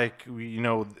so. They're like,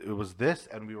 it was this,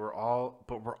 and we're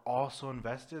all so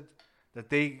invested that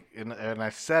they, and I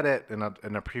said it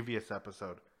in a previous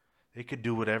episode, they could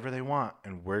do whatever they want,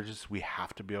 and we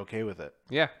have to be okay with it.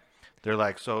 Yeah. They're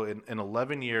like, so in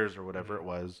 11 years or whatever it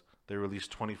was, they released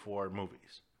 24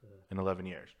 movies in 11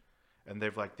 years. And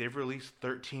they've released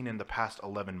 13 in the past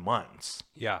 11 months.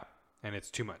 Yeah, and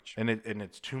it's too much. And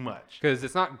it's too much. Because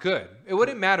it's not good. It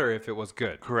wouldn't matter if it was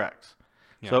good. Correct.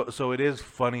 Yeah. So it is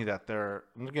funny that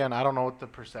again, I don't know what the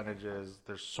percentage is.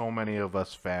 There's so many of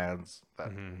us fans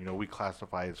that, we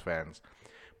classify as fans.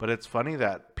 But it's funny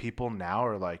that people now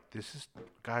are like,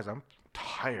 guys, I'm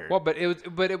tired. Well, but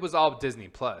it was all Disney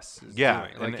Plus. Yeah.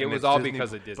 It was all Disney,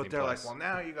 because of Disney But they're Plus. like, well,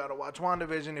 now you got to watch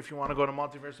WandaVision if you want to go to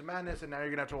Multiverse of Madness, and now you're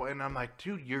going to have to watch. And I'm like,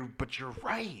 dude, you're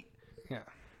right. Yeah.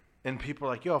 And people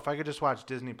are like, yo, if I could just watch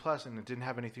Disney Plus and it didn't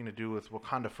have anything to do with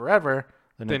Wakanda Forever,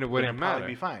 then it wouldn't probably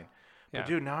be fine. But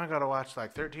dude, now I gotta watch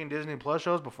 13 Disney Plus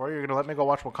shows before you're gonna let me go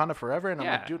watch Wakanda Forever, and I'm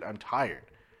like, dude, I'm tired.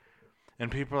 And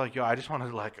people are like, yo, I just want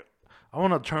to I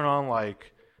want to turn on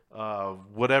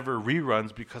whatever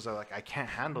reruns because I can't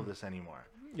handle this anymore.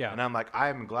 Yeah. And I'm like,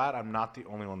 I'm glad I'm not the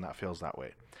only one that feels that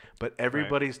way. But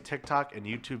everybody's TikTok and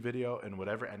YouTube video and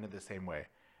whatever ended the same way.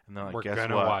 And they're like, guess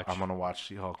what? I'm gonna watch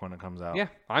She-Hulk when it comes out. Yeah,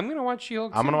 I'm gonna watch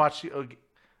She-Hulk. I'm gonna watch She-Hulk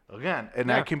again, and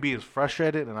I can be as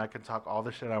frustrated and I can talk all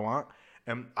the shit I want.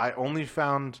 And I only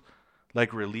found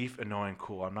relief in knowing,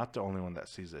 cool, I'm not the only one that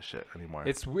sees this shit anymore.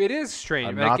 It is strange.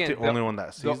 I'm not the only one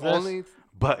that sees this.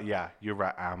 But yeah, you're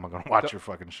right. I'm gonna watch your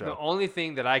fucking show. The only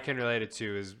thing that I can relate it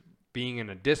to is being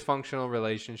in a dysfunctional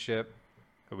relationship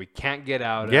that we can't get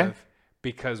out of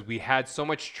because we had so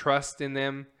much trust in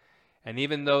them, and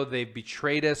even though they've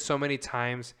betrayed us so many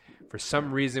times, for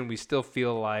some reason we still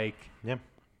feel like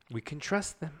we can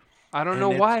trust them. I don't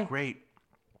know why. Great.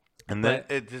 And then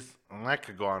I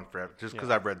could go on forever just because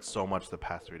I've read so much the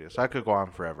past 3 days. So I could go on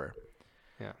forever.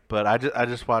 Yeah. But I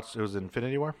just watched, it was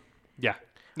Infinity War? Yeah.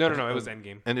 No, it was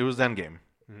Endgame. And it was Endgame.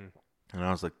 Mm-hmm. And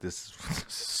I was like, this is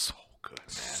so good, man.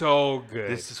 So good.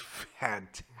 This is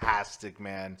fantastic,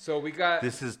 man. So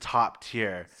this is top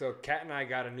tier. So Kat and I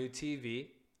got a new TV,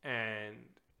 and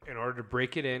in order to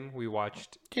break it in, we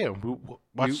watched... Yeah, we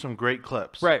watched some great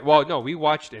clips. Right. Well, no, we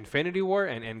watched Infinity War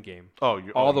and Endgame.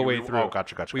 All the way through. Oh,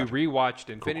 gotcha. We rewatched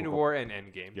Infinity War and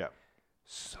Endgame. Yeah.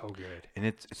 So good. And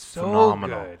it's so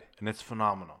phenomenal. Good. And it's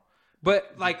phenomenal.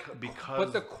 But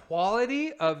but the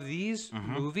quality of these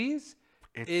movies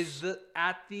is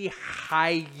at the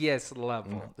highest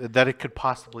level that it could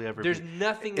possibly ever There's be.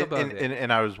 nothing above it.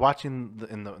 And I was watching,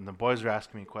 and the boys were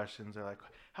asking me questions. They're like,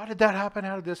 how did that happen?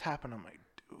 How did this happen? I'm like,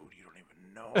 dude, you don't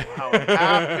even know how it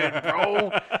happened,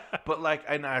 bro. But like,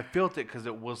 and I felt it because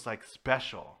it was like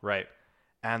special. Right.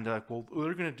 And they're like, well,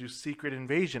 we're going to do Secret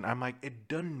Invasion. I'm like, it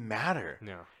doesn't matter.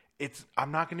 No.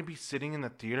 I'm not going to be sitting in the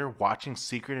theater watching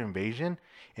Secret Invasion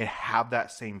and have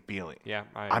that same feeling. Yeah,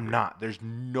 I'm not. There's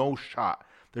no shot.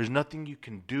 There's nothing you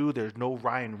can do. There's no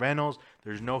Ryan Reynolds.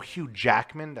 There's no Hugh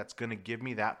Jackman that's going to give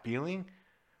me that feeling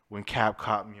when Cap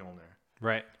caught Mjolnir.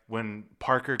 Right. When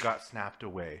Parker got snapped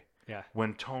away. Yeah.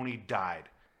 When Tony died.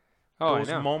 Oh, Those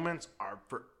moments are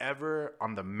forever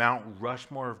on the Mount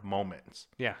Rushmore of moments.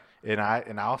 Yeah. And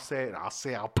I'll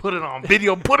put it on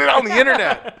video, put it on the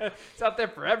internet. It's out there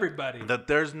for everybody. That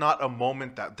there's not a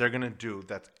moment that they're gonna do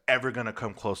that's ever gonna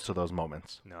come close to those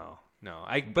moments. No.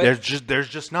 There's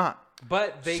just not.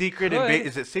 But they Secret Invasion.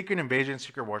 Is it Secret Invasion,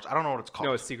 Secret Wars? I don't know what it's called.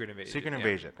 No, it's Secret Invasion. Secret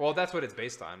Invasion. Well, that's what it's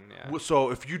based on. Yeah. So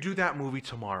if you do that movie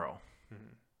tomorrow,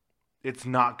 it's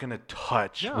not gonna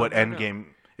touch Endgame.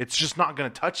 It's just not gonna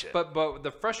touch it. But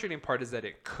the frustrating part is that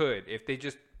it could if they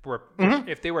just were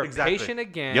if they were Exactly. patient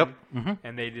again. Yep.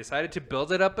 And they decided to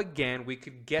build it up again, we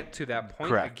could get to that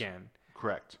point again.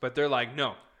 Correct. But they're like,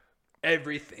 no,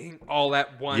 everything all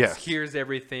at once. Yes. Here's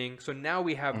everything. So now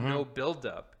we have no build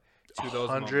up to those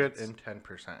moments.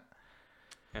 110%.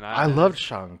 And I loved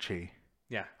Shang-Chi.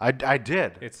 Yeah. I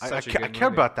did. It's such a good I care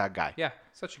movie. about that guy. Yeah,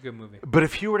 such a good movie. But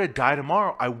if he were to die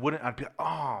tomorrow, I wouldn't. I'd be like,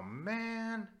 oh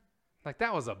man. Like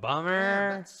that was a bummer.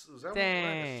 Man, is that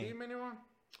Dang. see him anyone?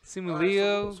 Simu All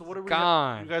Leo, right, so what are we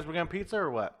gone. You guys were getting pizza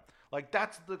or what? Like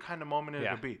that's the kind of moment it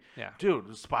would be. Yeah. Dude,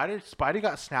 Spidey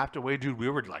got snapped away, dude. We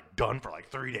were like done for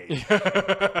like 3 days.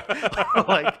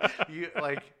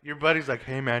 like your buddy's like,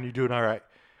 hey man, you doing all right?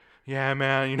 Yeah,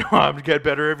 man. You know I'm getting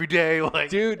better every day. Like,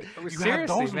 dude, you seriously, have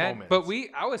those man. moments. But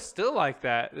I was still like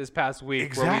that this past week.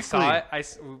 Exactly. Where we saw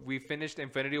it. We finished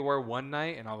Infinity War one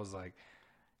night, and I was like,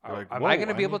 am I going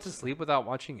to be able to sleep without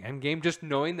watching Endgame? Just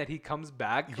knowing that he comes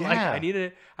back. Yeah.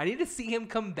 Like, I need to see him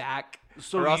come back,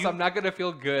 or else I'm not going to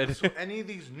feel good. So any of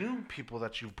these new people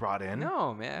that you've brought in,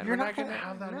 No, man. you're we're not gonna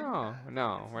have that.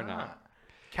 No, we're not.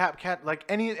 Cap, like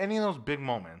any of those big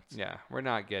moments. Yeah, we're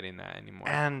not getting that anymore.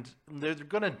 And they're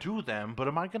gonna do them, but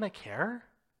am I gonna care?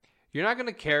 You're not going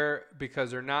to care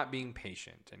because they're not being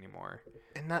patient anymore.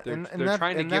 And that, They're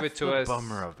trying to give it to us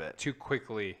bummer of it. too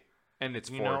quickly, and it's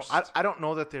You know, forced. I don't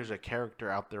know that there's a character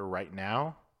out there right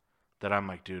now that I'm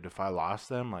like, dude, if I lost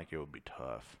them, like it would be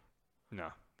tough. No,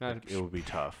 It would be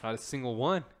tough. not a single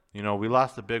one. You know, we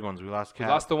lost the big ones. We lost Cap.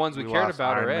 We lost the ones we cared lost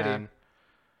about Iron already. Man.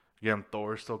 Again,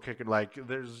 Thor's still kicking. Like,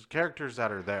 there's characters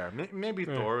that are there. Maybe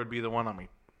Thor would be the one. I mean,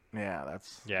 yeah,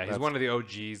 He's one of the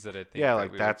OGs that I think. Yeah, that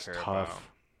like we that's would care tough. about.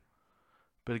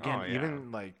 But again, Oh, yeah.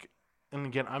 even like, and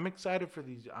again, I'm excited for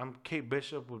these. Kate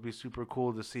Bishop would be super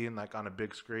cool to see in like on a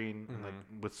big screen, like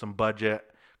with some budget.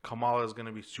 Kamala is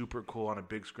gonna be super cool on a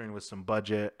big screen with some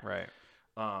budget. Right.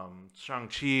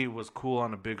 Shang-Chi was cool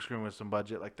on a big screen with some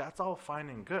budget. Like that's all fine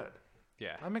and good.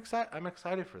 Yeah. I'm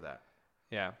excited for that.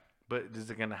 Yeah. But is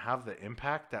it gonna have the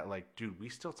impact that like, dude, we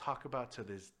still talk about to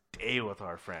this day with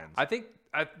our friends? I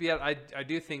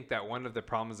do think that one of the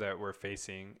problems that we're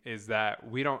facing is that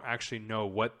we don't actually know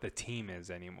what the team is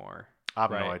anymore. I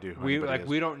have no idea who We anybody is.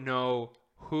 we don't know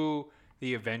who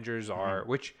the Avengers are,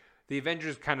 which the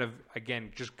Avengers kind of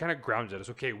just grounds us.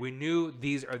 Okay, we knew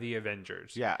these are the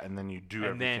Avengers. Yeah, and then you do And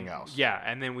everything then, else. Yeah,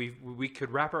 and then we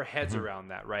could wrap our heads around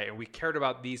that, right? And we cared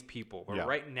about these people. But Yeah.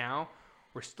 right now,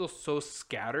 we're still so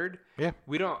scattered. Yeah.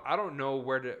 I don't know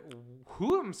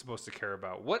who I'm supposed to care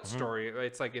about. What story?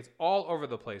 It's like it's all over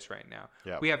the place right now.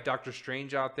 Yeah. We have Doctor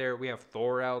Strange out there. We have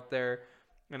Thor out there.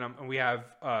 And we have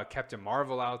Captain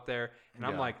Marvel out there. And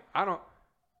I'm Yeah. like,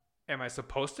 am I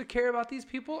supposed to care about these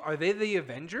people? Are they the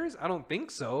Avengers? I don't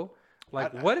think so.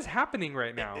 Like, what is happening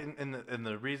right now? And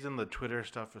the reason the Twitter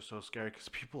stuff is so scary because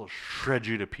people will shred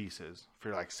you to pieces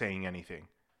for like saying anything.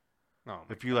 Oh,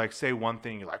 If you like say one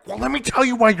thing, you're like, well, let me tell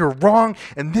you why you're wrong,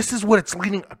 and this is what it's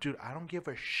leading up. Dude, I don't give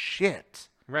a shit.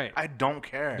 right. I don't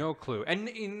care. No clue. And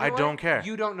you know I what? don't care.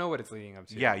 You don't know what it's leading up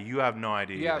to. Yeah, you have no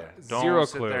idea You have either. Don't zero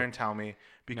sit clue. there and tell me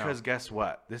because guess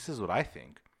what? This is what I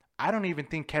think. I don't even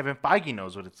think Kevin Feige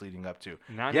knows what it's leading up to.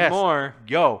 Not anymore.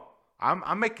 Yo,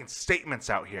 I'm making statements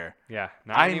out here. Yeah.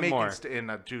 Not I'm anymore. making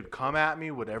dude, come at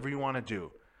me, whatever you want to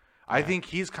do. I think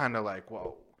he's kind of like,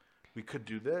 well, we could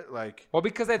do that. Like, Well,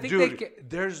 because I think dude,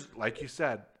 there's like you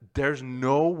said, there's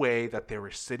no way that they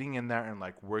were sitting in there and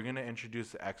like, we're gonna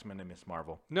introduce the X-Men and Miss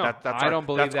Marvel. No, I don't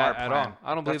believe that at all.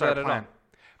 I don't believe that at all.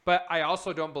 But I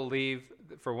also don't believe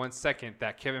for 1 second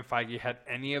that Kevin Feige had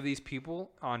any of these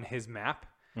people on his map.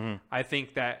 I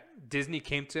think that Disney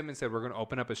came to him and said, we're going to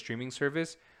open up a streaming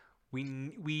service. We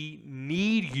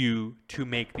need you to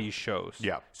make these shows.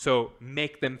 Yeah. So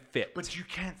make them fit. But you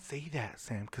can't say that,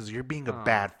 Sam, because you're being a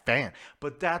bad fan.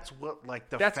 But that's what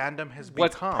the fandom has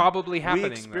what's become. probably happening.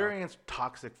 We experienced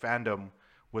toxic fandom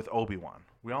with Obi-Wan.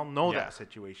 We all know that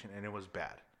situation, and it was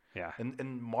bad. Yeah.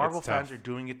 And Marvel It's fans tough. are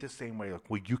doing it the same way. Like,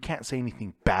 well, you can't say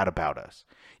anything bad about us.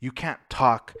 You can't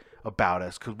talk about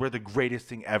us because we're the greatest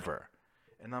thing ever.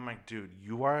 And I'm like, dude,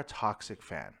 you are a toxic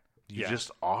fan. You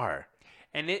just are.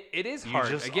 And it is You hard.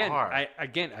 just Again, are.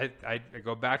 I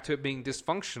go back to it being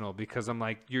dysfunctional because I'm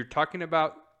like, you're talking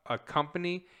about a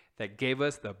company that gave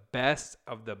us the best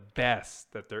of the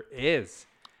best that there is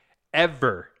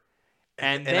ever.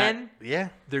 And then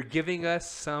they're giving us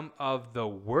some of the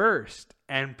worst.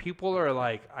 And people are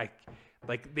like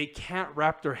they can't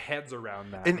wrap their heads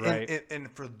around that, right?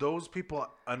 And for those people,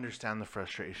 understand the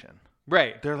frustration.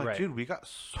 Right. They're like, right. dude, we got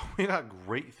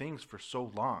great things for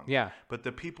so long. Yeah. But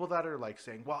the people that are like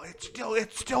saying, well, it's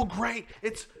still great.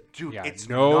 It's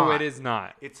no, not. it is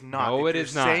not. It's not. No, if it you're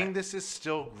is not. saying this is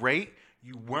still great,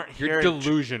 you weren't here. You're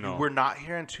delusional. You were not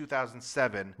here in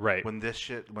 2007. Right. When this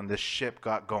ship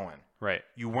got going. Right.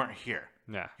 You weren't here.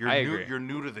 Yeah. You're I new. agree. You're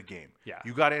new to the game. Yeah.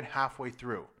 You got in halfway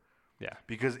through. Yeah.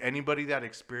 Because anybody that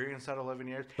experienced that 11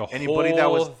 years, The anybody that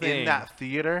was whole thing. in that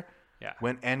theater, Yeah.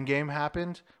 when Endgame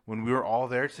happened, when we were all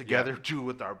there together, too,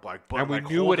 with our And we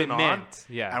knew what it holding on, meant.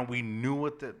 Yeah. and we knew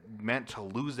what it meant to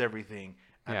lose everything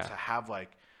and Yeah. to have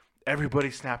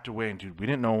everybody snapped away. And dude, we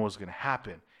didn't know what was gonna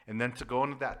happen. And then to go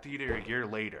into that theater a year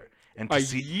later and to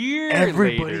see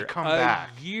everybody come back,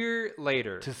 A year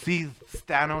later. to see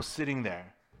Thanos sitting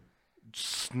there,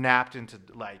 snapped into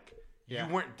Yeah.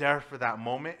 You weren't there for that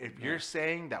moment. If you're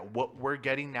saying that what we're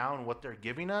getting now and what they're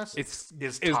giving us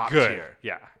is top good. tier,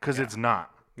 Yeah. because it's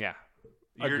not. Yeah.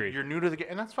 You're new to the game,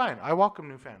 and that's fine. I welcome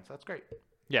new fans. That's great.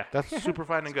 Yeah. That's super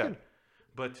fine and good.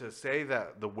 But to say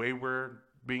that the way we're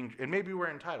being, and maybe we're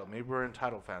entitled. Maybe we're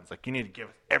entitled fans. Like, you need to give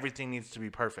everything needs to be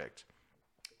perfect.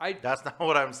 That's not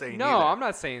what I'm saying. No, either. I'm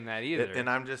not saying that either. And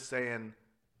I'm just saying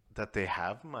that they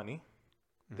have money,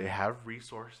 they have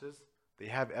resources, they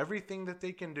have everything that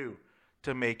they can do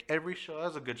to make every show. That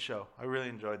was a good show. I really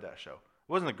enjoyed that show. It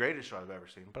wasn't the greatest show I've ever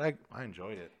seen, but I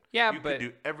enjoyed it. Yeah, you but could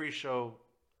do every show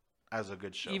as a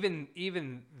good show.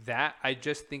 even that, I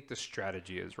just think the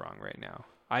strategy is wrong right now.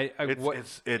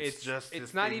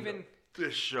 It's not even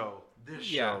this show. Yeah.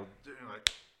 Show. Dude,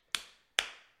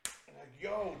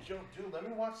 yo, dude, let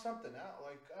me watch something out.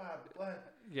 Like, God,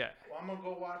 what? yeah. Well, I'm gonna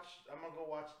go watch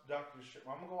Doctor Strange.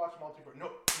 I'm gonna go watch Multiverse. No,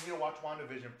 you need to watch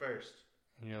WandaVision first.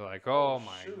 And you're like, oh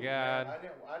my Shoot, god. man, I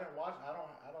didn't watch.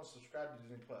 I don't subscribe to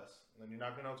Disney Plus. Then you're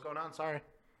not gonna know what's going on. Sorry.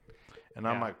 And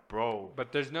I'm Yeah. like, bro.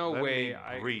 But there's no let way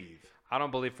me breathe. I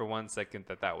don't believe for 1 second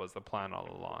that was the plan all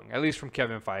along, at least from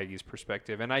Kevin Feige's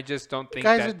perspective. And I just don't think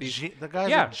that The guy's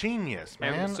Yeah. a genius,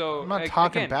 And man. so I'm not like,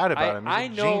 talking again, bad about him. He's I a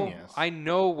know, genius.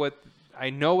 I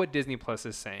know what Disney Plus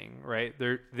is saying, right?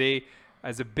 They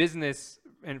as a business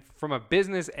and from a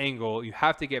business angle, you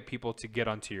have to get people to get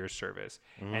onto your service.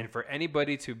 Mm-hmm. And for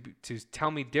anybody to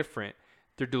tell me different,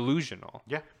 they're delusional.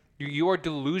 Yeah. You are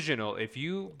delusional if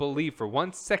you believe for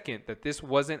 1 second that this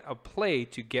wasn't a play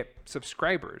to get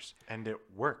subscribers. And it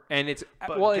worked. And it's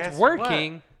But it's guess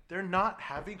working. what? They're not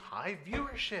having high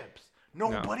viewerships.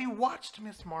 Nobody watched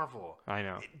Miss Marvel. I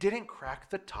know. It didn't crack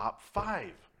the top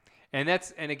 5. And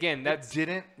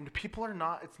People are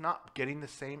not, it's not getting the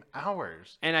same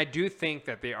hours. And I do think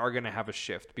that they are going to have a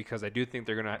shift because I do think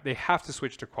they have to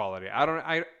switch to quality. I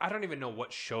don't even know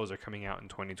what shows are coming out in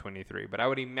 2023, but I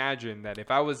would imagine that if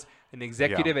I was an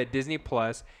executive at Disney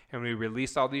Plus and we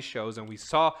released all these shows and we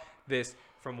saw this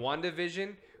from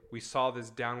WandaVision, we saw this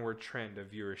downward trend of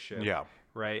viewership. Yeah.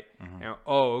 Right? And,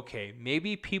 okay,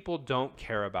 maybe people don't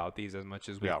care about these as much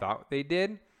as we thought they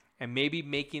did, and maybe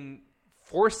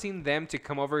forcing them to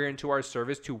come over here into our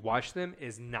service to watch them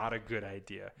is not a good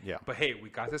idea. Yeah. But hey, we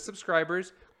got the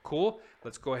subscribers. Cool.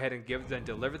 Let's go ahead and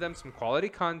deliver them some quality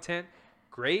content.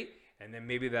 Great. And then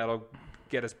maybe that'll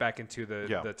get us back into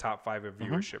the top 5 of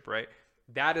viewership, right?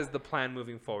 That is the plan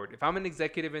moving forward. If I'm an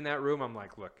executive in that room, I'm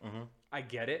like, look, I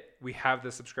get it. We have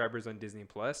the subscribers on Disney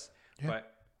Plus,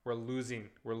 but we're losing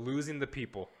the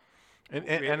people.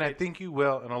 And I think you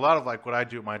will. And a lot of what I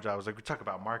do at my job is we talk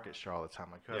about market share all the time.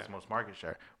 Like, who has the most market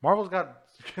share? Marvel's got,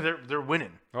 they're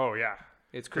winning. Oh yeah,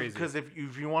 it's crazy. Because if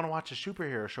you want to watch a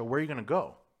superhero show, where are you going to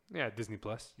go? Yeah, Disney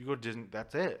Plus. You go to Disney.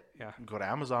 That's it. Yeah. You go to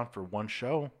Amazon for one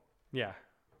show. Yeah.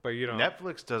 but you don't.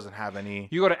 Netflix doesn't have any.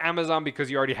 You go to Amazon because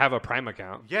you already have a Prime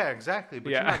account. Yeah, exactly.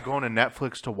 But Yeah. you're not going to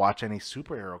Netflix to watch any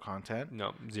superhero content.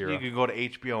 No, zero. You can go to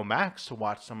HBO Max to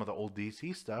watch some of the old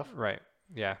DC stuff. Right.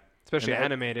 Yeah. Especially And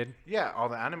animated. Yeah, all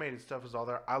the animated stuff is all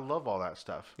there. I love all that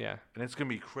stuff. Yeah. And it's gonna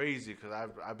be crazy because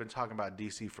I've been talking about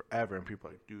DC forever, and people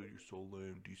are like, dude, you're so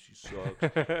lame. DC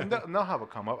sucks. And they'll have a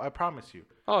come up. I promise you.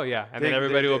 Oh yeah, and then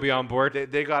everybody will be on board.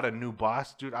 They got a new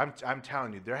boss, dude. I'm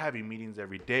telling you, they're having meetings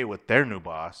every day with their new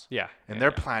boss. Yeah. And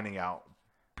they're planning out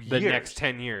the years. next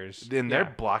 10 years. And they're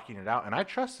blocking it out. And I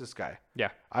trust this guy. Yeah.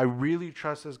 I really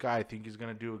trust this guy. I think he's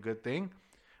gonna do a good thing.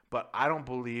 But I don't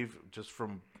believe, just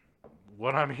from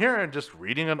what I'm hearing, just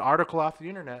reading an article off the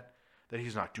internet, that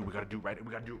he's not. Dude, we gotta do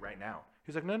it right now.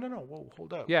 He's like, no. Whoa,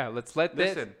 hold up. Yeah. Let's let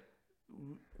this. Listen,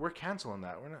 we're canceling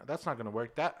that. We're not. That's not gonna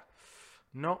work. That's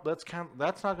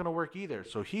not gonna work either.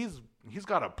 So he's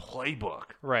got a playbook.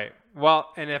 Right. Well,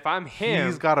 and if I'm him,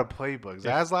 He's got a playbook.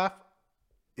 Zaslav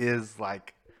is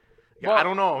like, Well, I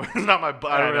don't know. It's not my.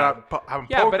 I'm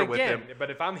yeah, poker but with again, him. but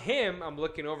if I'm him, I'm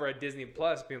looking over at Disney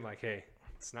Plus, being like, hey,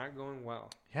 it's not going well.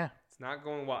 Yeah. It's not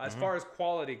going well. As far as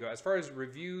quality go, as far as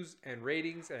reviews and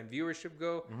ratings and viewership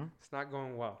go, it's not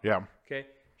going well. Yeah. Okay.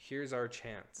 Here's our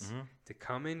chance to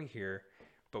come in here,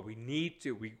 but we need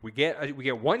to. We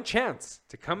get one chance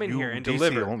to come in here and DC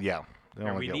deliver. Yeah. They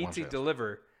And only we get need one to chance.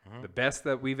 deliver the best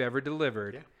that we've ever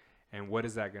delivered. Yeah. And what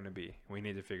is that going to be? We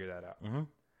need to figure that out.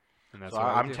 And that's So what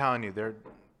I'm telling you, they're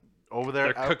over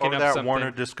there. They're cooking over up there at something.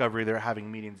 Warner Discovery, they're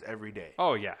having meetings every day.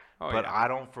 Oh yeah. But I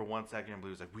don't for one second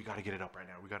believe it's like, we got to get it up right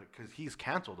now. We got to, because he's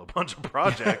canceled a bunch of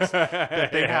projects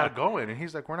that they had going, and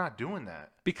he's like, we're not doing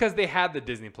that. Because they had the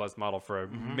Disney Plus model for a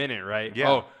minute, right? Yeah.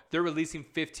 Oh, they're releasing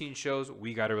 15 shows.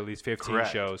 We got to release 15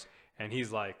 Correct. shows. And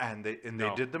he's like, And they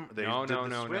No. did them. They No, did no, the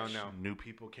no, no, switch. no. New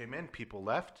people came in, people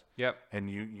left, yep, and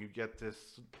you get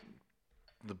this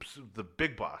the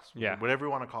big boss, Yeah. whatever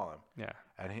you want to call him. yeah,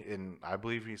 And I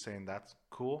believe he's saying that's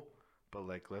cool, but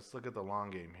like, let's look at the long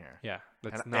game here. yeah.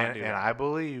 Let's And, not and, do and that. I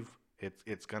believe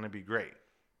it's gonna be great.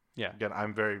 Yeah, Again,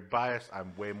 I'm very biased.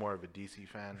 I'm way more of a DC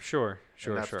fan. sure,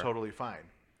 And that's totally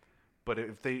fine. But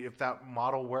if that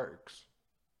model works,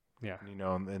 Yeah,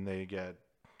 and they get,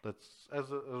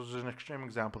 as an extreme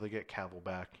example, they get Cavill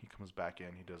back. He comes back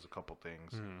in. He does a couple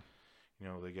things.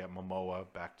 They get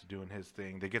Momoa back to doing his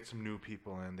thing. They get some new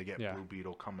people in. They get Yeah. Blue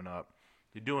Beetle coming up.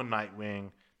 They do a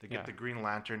Nightwing. They get Yeah. the Green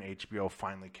Lantern. HBO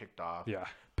finally kicked off. yeah,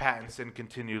 Pattinson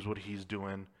continues what he's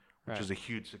doing, which Right. is a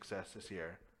huge success this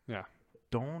year. yeah.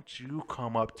 Don't you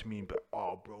come up to me and be,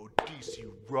 oh, bro, DC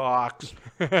rocks.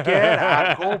 Get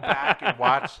out. Go back and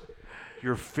watch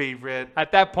your favorite.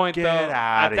 At that point, Get though, at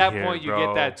outta that here, point, you bro.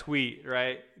 get that tweet,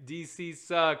 right? DC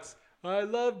sucks. I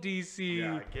love DC.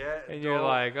 And you're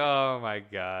like, oh my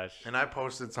gosh. And I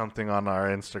posted something on our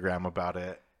Instagram about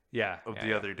it Yeah.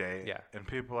 the other day. Yeah. And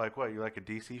people are like, what, you like a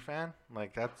DC fan?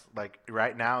 Like, that's like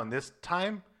right now in this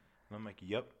time? And I'm like,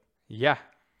 yep. Yeah.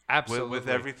 Absolutely. With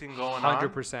everything going on.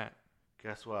 100%.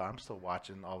 Guess what? I'm still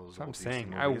watching all those I'm old DC saying.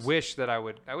 movies.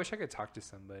 I wish I could talk to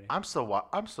somebody.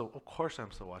 of course I'm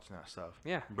still watching that stuff.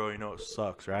 Yeah. Bro, you know it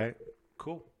sucks, right?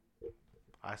 Cool.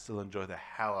 I still enjoy the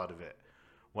hell out of it.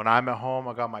 When I'm at home,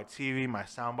 I got my TV, my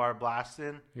soundbar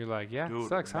blasting. You're like, yeah, Dude,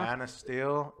 sucks, huh? Man of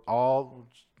Steel, all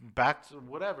back to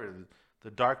whatever.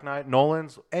 The Dark Knight,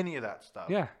 Nolan's, any of that stuff.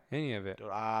 Yeah, any of it. Dude,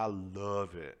 I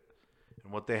love it.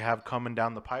 And what they have coming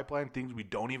down the pipeline, things we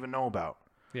don't even know about.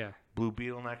 Yeah, Blue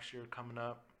Beetle next year coming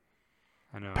up.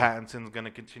 I know. Pattinson's going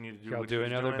to continue to do I'll what do he's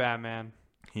another doing. Batman.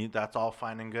 That's all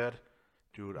fine and good.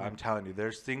 Dude, I'm telling you,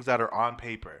 there's things that are on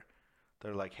paper.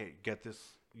 They're like, hey, get this.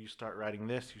 You start writing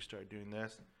this. You start doing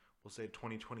this. We'll say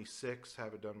 2026,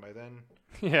 have it done by then.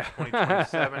 Yeah.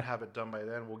 2027, have it done by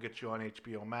then. We'll get you on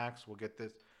HBO Max. We'll get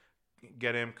this.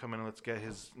 Get him, come in. Let's get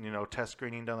his, test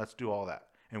screening done. Let's do all that.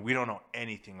 And we don't know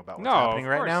anything about what's happening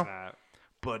right now. Not.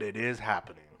 But it is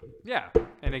happening. Yeah.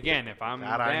 And again, if I'm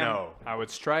That them, I know. I would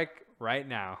strike right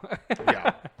now.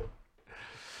 Yeah.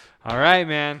 All right,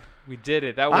 man. We did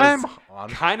it. That was I'm on.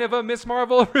 kind of a Miss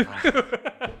Marvel review.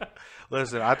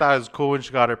 Listen, I thought it was cool when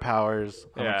she got her powers.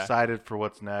 I'm Yeah. excited for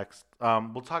what's next.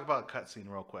 We'll talk about a cutscene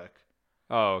real quick.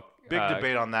 Oh, Big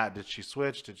debate on that. Did she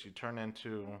switch? Did she turn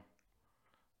into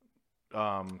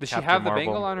Did she Captain have the Marvel?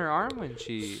 bangle on her arm when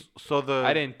she? So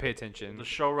I didn't pay attention. The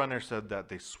showrunner said that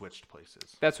they switched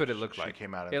places. That's what it looked She like.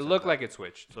 came out and It said looked that. like it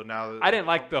switched. So now I didn't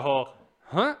like the whole,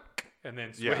 huh? And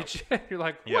then Yeah. switch. You're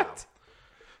like, what? Yeah.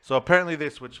 So apparently they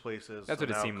switched places. That's so what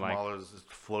it now seemed like. Kamala's is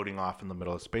floating off in the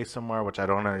middle of space somewhere, which I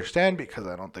don't understand because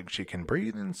I don't think she can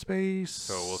breathe in space.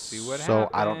 So we'll see what So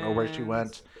I don't know where she happens.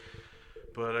 went.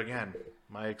 But again,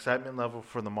 my excitement level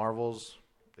for the Marvels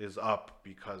is up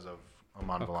because of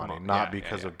Iman Vellani, Kamal. not Yeah,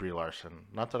 because yeah. of Brie Larson.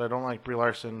 Not that I don't like Brie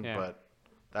Larson, Yeah. but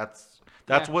that's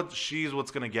Yeah.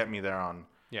 what's gonna get me there on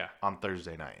Yeah,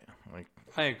 Thursday night. Like,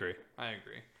 I agree.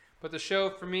 But the show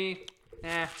for me,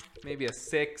 maybe a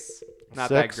 6. Not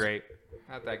 6? that great.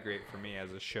 Not that great for me as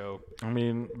a show. I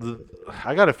mean,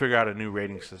 I got to figure out a new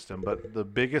rating system, but the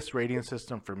biggest rating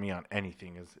system for me on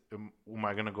anything is, am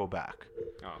I gonna go back?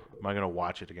 Oh, Am I gonna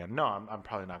watch it again? No, I'm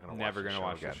probably not gonna. never watch gonna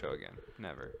watch again. the show again.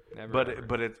 Never.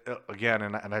 But it's again,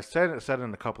 and I said it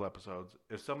in a couple episodes.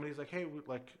 If somebody's like, "Hey,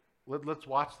 let's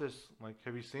watch this," like,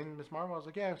 "Have you seen Miss Marvel?" I was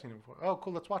like, "Yeah, I've seen it before." "Oh,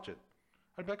 cool, let's watch it."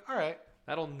 I'd be like, "All right,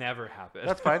 that'll never happen.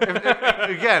 that's fine."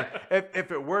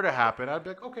 If it were to happen, I'd be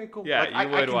like, "Okay, cool." Yeah, like,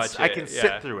 you would watch I it, can yeah.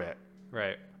 sit through it.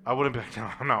 Right. I wouldn't be like, "No,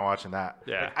 I'm not watching that."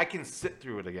 Yeah. Like, I can sit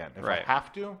through it again if Right. I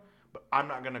have to, but I'm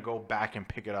not gonna go back and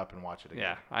pick it up and watch it again.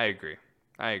 Yeah, I agree.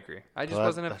 I just Well,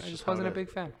 wasn't that's a just how it is. big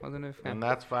fan. Wasn't a fan. And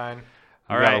that's fine.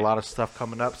 We All got right. a lot of stuff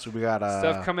coming up, so we got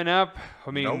Stuff coming up.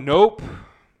 I mean, Nope. Nope.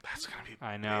 That's gonna be.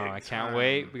 I know. big I can't time.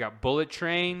 wait. We got Bullet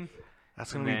Train.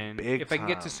 That's And gonna then be big. if I can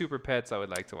get to time. Super Pets, I would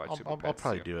like to watch Super I'll Pets.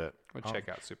 probably too. do it. We'll check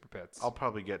out Super Pets. I'll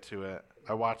probably get to it.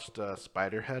 I watched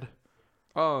Spiderhead,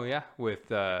 Oh yeah, with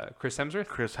Chris Hemsworth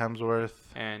Chris Hemsworth.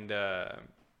 and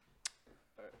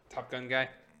Top Gun guy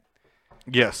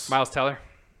Yes, Miles Teller.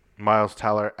 Miles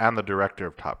Teller and the director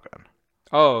of Top Gun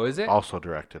Oh, is it? also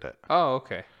directed it, Oh,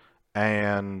 okay.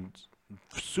 and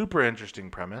super interesting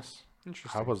premise.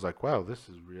 Interesting. I was like, wow, this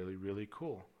is really really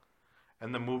cool,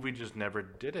 and the movie just never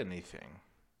did anything.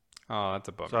 Oh, that's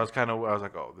a bummer. So I was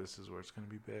like, oh, this is where it's gonna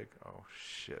be big. Oh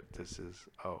shit, this is.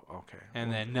 Oh, okay. And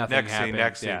Well, then nothing next happened. scene,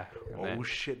 next Yeah. scene. And Oh then-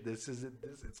 shit, this is it.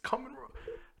 It's coming.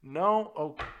 No.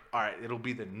 Oh, all right. It'll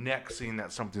be the next scene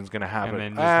that something's gonna happen, then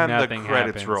and, just the nothing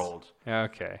credits happens. rolled.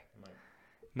 Okay.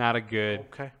 Not a good.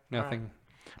 Okay. Nothing.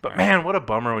 But man, what a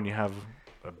bummer when you have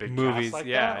a big Movies. cast like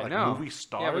Yeah, that, I like know. movie You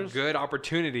have a stars. good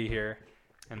opportunity here.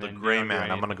 And The then you Gray don't do Man. I'm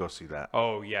anything. gonna go see that.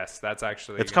 Oh yes, that's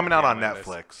actually. It's gonna coming be out on my list.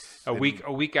 Netflix.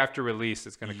 A week after release,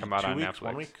 it's going to come out 2 on weeks, Netflix.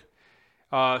 1 week.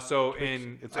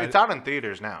 It's out in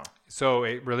theaters now. So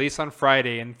it released on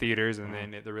Friday in theaters, and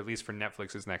then the release for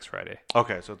Netflix is next Friday.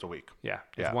 Okay, so it's a week. Yeah,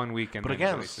 Yeah. it's 1 week and But then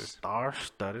again, releases.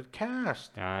 star-studded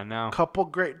cast. Yeah, I know. Couple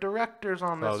great directors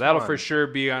on this. So that'll one. for sure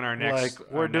be on our next.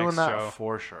 Like we're our doing next that show.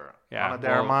 for sure. Yeah, Ana de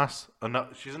well- Armas,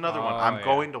 she's another one. Oh, I'm yeah.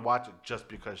 going to watch it just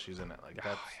because she's in it. Like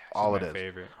that's She's all it my is.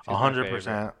 favorite. She's my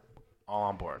 100% all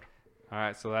on board. All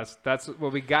right, so that's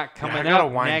what we got coming I gotta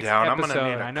up wind next down. episode. I'm gonna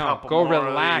need a I know. couple Go more of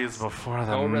relax these before the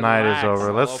Go night relax. is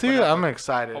over. Let's We'll see. open up I'm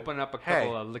excited. Open up a Hey,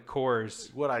 couple of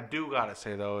liqueurs. what I do gotta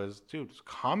say though is, dude,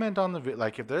 comment on the video.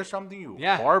 Like if there's something you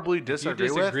Yeah. horribly If you disagree,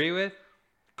 disagree with,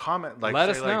 comment. Like let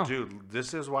say us like, know. dude,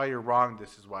 this is why you're wrong.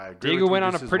 This is why I agree. Diego with you. went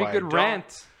on This a is pretty why I good don't.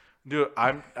 rant. Dude,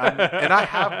 I'm and I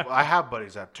have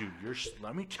buddies that, dude,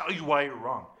 let me tell you why you're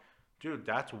wrong. Dude,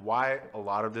 that's why a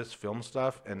lot of this film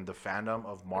stuff and the fandom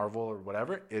of Marvel or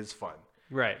whatever is fun.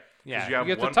 Right. 'Cause Yeah. you have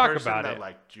get one to talk person about that it.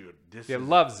 like, dude, this It is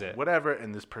loves it. whatever,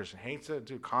 and this person hates it.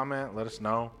 Dude, comment, let us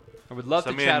know. I would love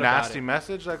Send to me chat a about nasty it.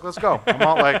 message, like let's go. I'm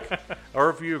all like, or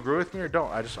if you agree with me or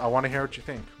don't, I want to hear what you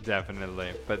think.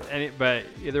 Definitely. But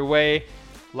either way,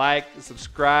 like,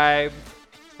 subscribe,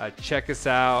 check us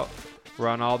out. We're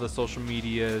on all the social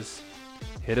medias.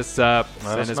 Hit us up. Let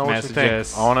send us us know what you think.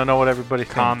 messages. I want to know what everybody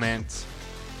thinks. Comment.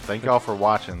 Thank y'all for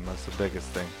watching. That's the biggest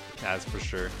thing. That's for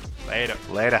sure. Later.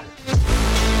 Later.